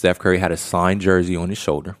 And Steph Curry had a signed jersey on his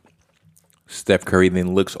shoulder. Steph Curry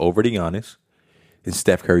then looks over to Giannis, and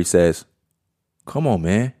Steph Curry says, "Come on,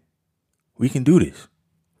 man. We can do this."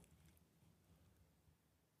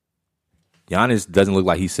 Giannis doesn't look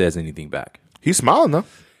like he says anything back. He's smiling, though.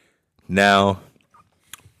 Now,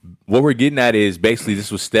 what we're getting at is basically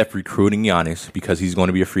this was Steph recruiting Giannis because he's going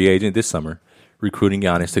to be a free agent this summer, recruiting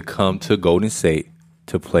Giannis to come to Golden State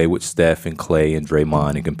to play with Steph and Clay and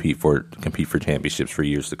Draymond and compete for championships for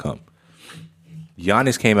years to come.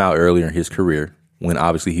 Giannis came out earlier in his career when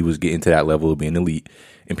obviously he was getting to that level of being elite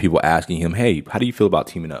and people asking him, "Hey, how do you feel about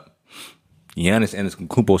teaming up?" Giannis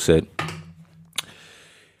Antetokounmpo said,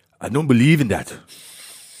 "I don't believe in that.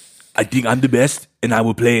 I think I'm the best, and I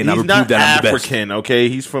will play, and I will prove that I'm the best." He's not African, okay?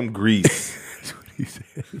 He's from Greece. That's what he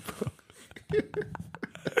said, bro.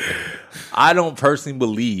 I don't personally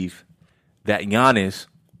believe that Giannis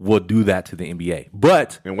will do that to the NBA.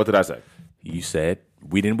 But and what did I say? You said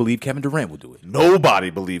we didn't believe Kevin Durant would do it. Nobody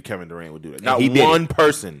believed Kevin Durant would do it. Not one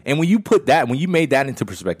person. And when you made that into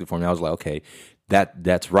perspective for me, I was like, okay,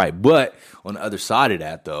 that's right. But on the other side of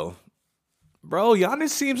that, though, Bro, Giannis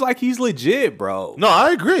seems like he's legit, bro. No,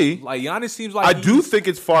 I agree. Like, Giannis seems like I do think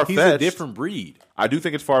it's far-fetched. He's a different breed. I do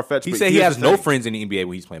think it's far-fetched. He said he has no friends in the NBA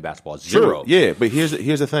when he's playing basketball. Zero. Sure, yeah, but here's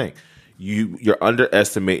the thing. You're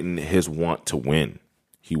underestimating his want to win.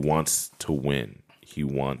 He wants to win.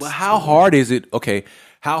 But how hard is it? Okay,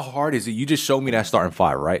 how hard is it? You just showed me that starting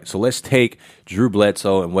five, right? So let's take Drew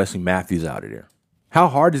Bledsoe and Wesley Matthews out of there. How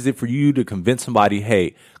hard is it for you to convince somebody,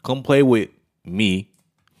 hey, come play with me,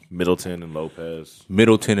 Middleton and Lopez?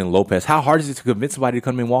 How hard is it to convince somebody to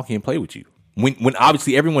come to Milwaukee and play with you? When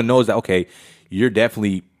obviously everyone knows that, okay, you're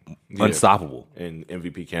definitely unstoppable. And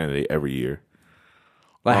MVP candidate every year.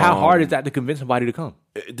 Like, how hard is that to convince somebody to come?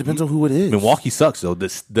 It depends on who it is. Milwaukee sucks, though.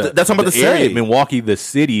 That's what I'm about to say. Milwaukee, the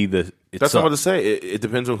city, that's what I'm about to say. It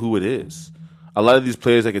depends on who it is. A lot of these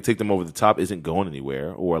players that can take them over the top isn't going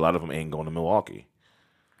anywhere, or a lot of them ain't going to Milwaukee.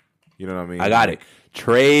 You know what I mean? I got it.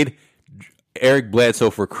 Trade Eric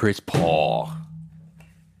Bledsoe for Chris Paul.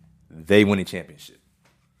 They win a championship.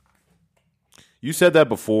 You said that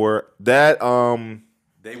before. That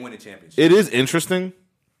they win a championship. It is interesting.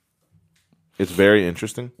 It's very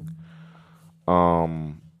interesting.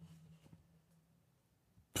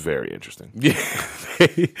 Very interesting. Yeah.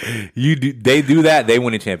 They do that, they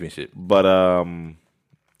win a championship. But I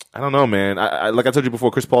don't know, man. I like I told you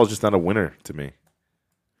before, Chris Paul is just not a winner to me.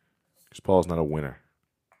 Chris Paul is not a winner.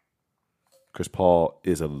 Chris Paul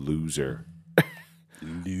is a loser.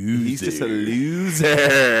 He's just a loser.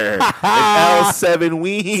 An L7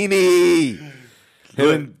 weenie.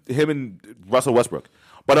 Him and Russell Westbrook.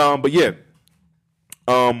 But yeah.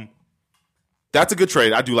 That's a good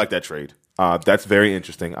trade. I do like that trade. That's very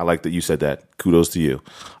interesting. I like that you said that. Kudos to you.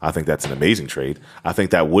 I think that's an amazing trade. I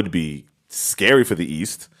think that would be scary for the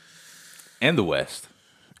East. And the West.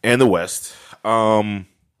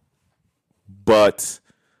 But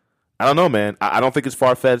I don't know, man. I don't think it's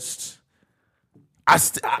far-fetched.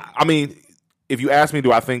 I mean, if you ask me,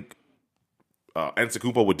 do I think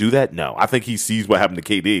Antetokounmpo would do that? No. I think he sees what happened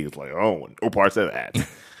to KD. It's like, oh, no parts of that.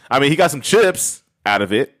 I mean, he got some chips out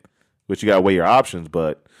of it, which you got to weigh your options,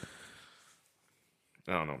 but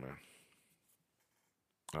I don't know, man.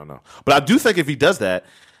 I don't know. But I do think if he does that,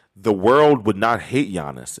 the world would not hate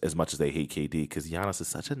Giannis as much as they hate KD because Giannis is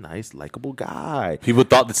such a nice, likable guy. People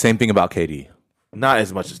thought the same thing about KD. Not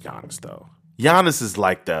as much as Giannis, though. Giannis is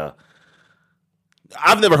like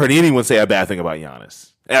I've never heard anyone say a bad thing about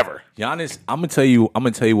Giannis, ever. Giannis, I'm gonna tell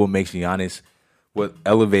you what makes Giannis, what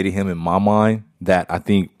elevated him in my mind, that I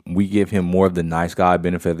think we give him more of the nice guy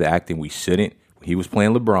benefit of the act than we shouldn't. When he was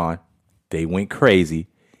playing LeBron, they went crazy,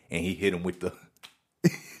 and he hit him with the.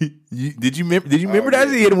 Did you remember that?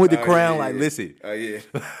 He hit him with the crown. Like, listen,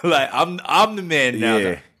 like I'm the man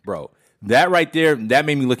now, bro. That right there, that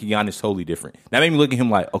made me look at Giannis totally different. That made me look at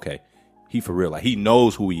him like, okay, he for real. Like, he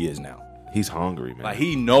knows who he is now. He's hungry, man. Like,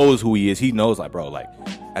 he knows who he is. He knows, like, bro, like,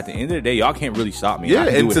 at the end of the day, y'all can't really stop me. Yeah,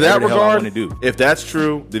 and to that regard, do. If that's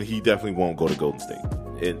true, then he definitely won't go to Golden State.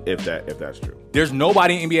 If that's true. There's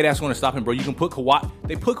nobody in NBA that's going to stop him, bro. You can put Kawhi.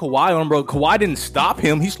 They put Kawhi on him, bro. Kawhi didn't stop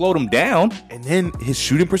him. He slowed him down. And then his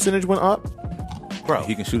shooting percentage went up. Bro,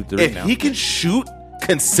 he can shoot a three now. If he can shoot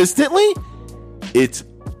consistently, it's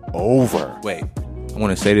over. Wait, I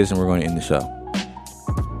want to say this and we're going to end the show.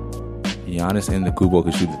 Giannis and Antetokounmpo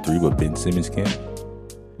can shoot the three, but Ben Simmons can't.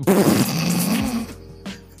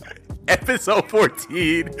 Episode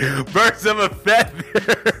 14, Birds of a Feather.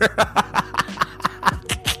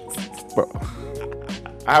 Bro,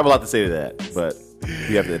 I have a lot to say to that, but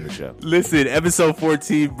we have to end the show. Listen, episode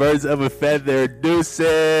 14, Birds of a Feather. Deuces.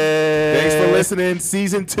 Thanks for listening.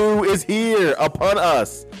 Season 2 is here upon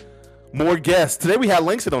us. More guests. Today we had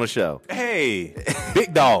Langston on the show. Hey,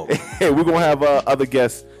 big dog. Hey, we're going to have other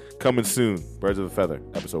guests coming soon. Birds of a Feather,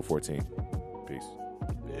 episode 14. Peace.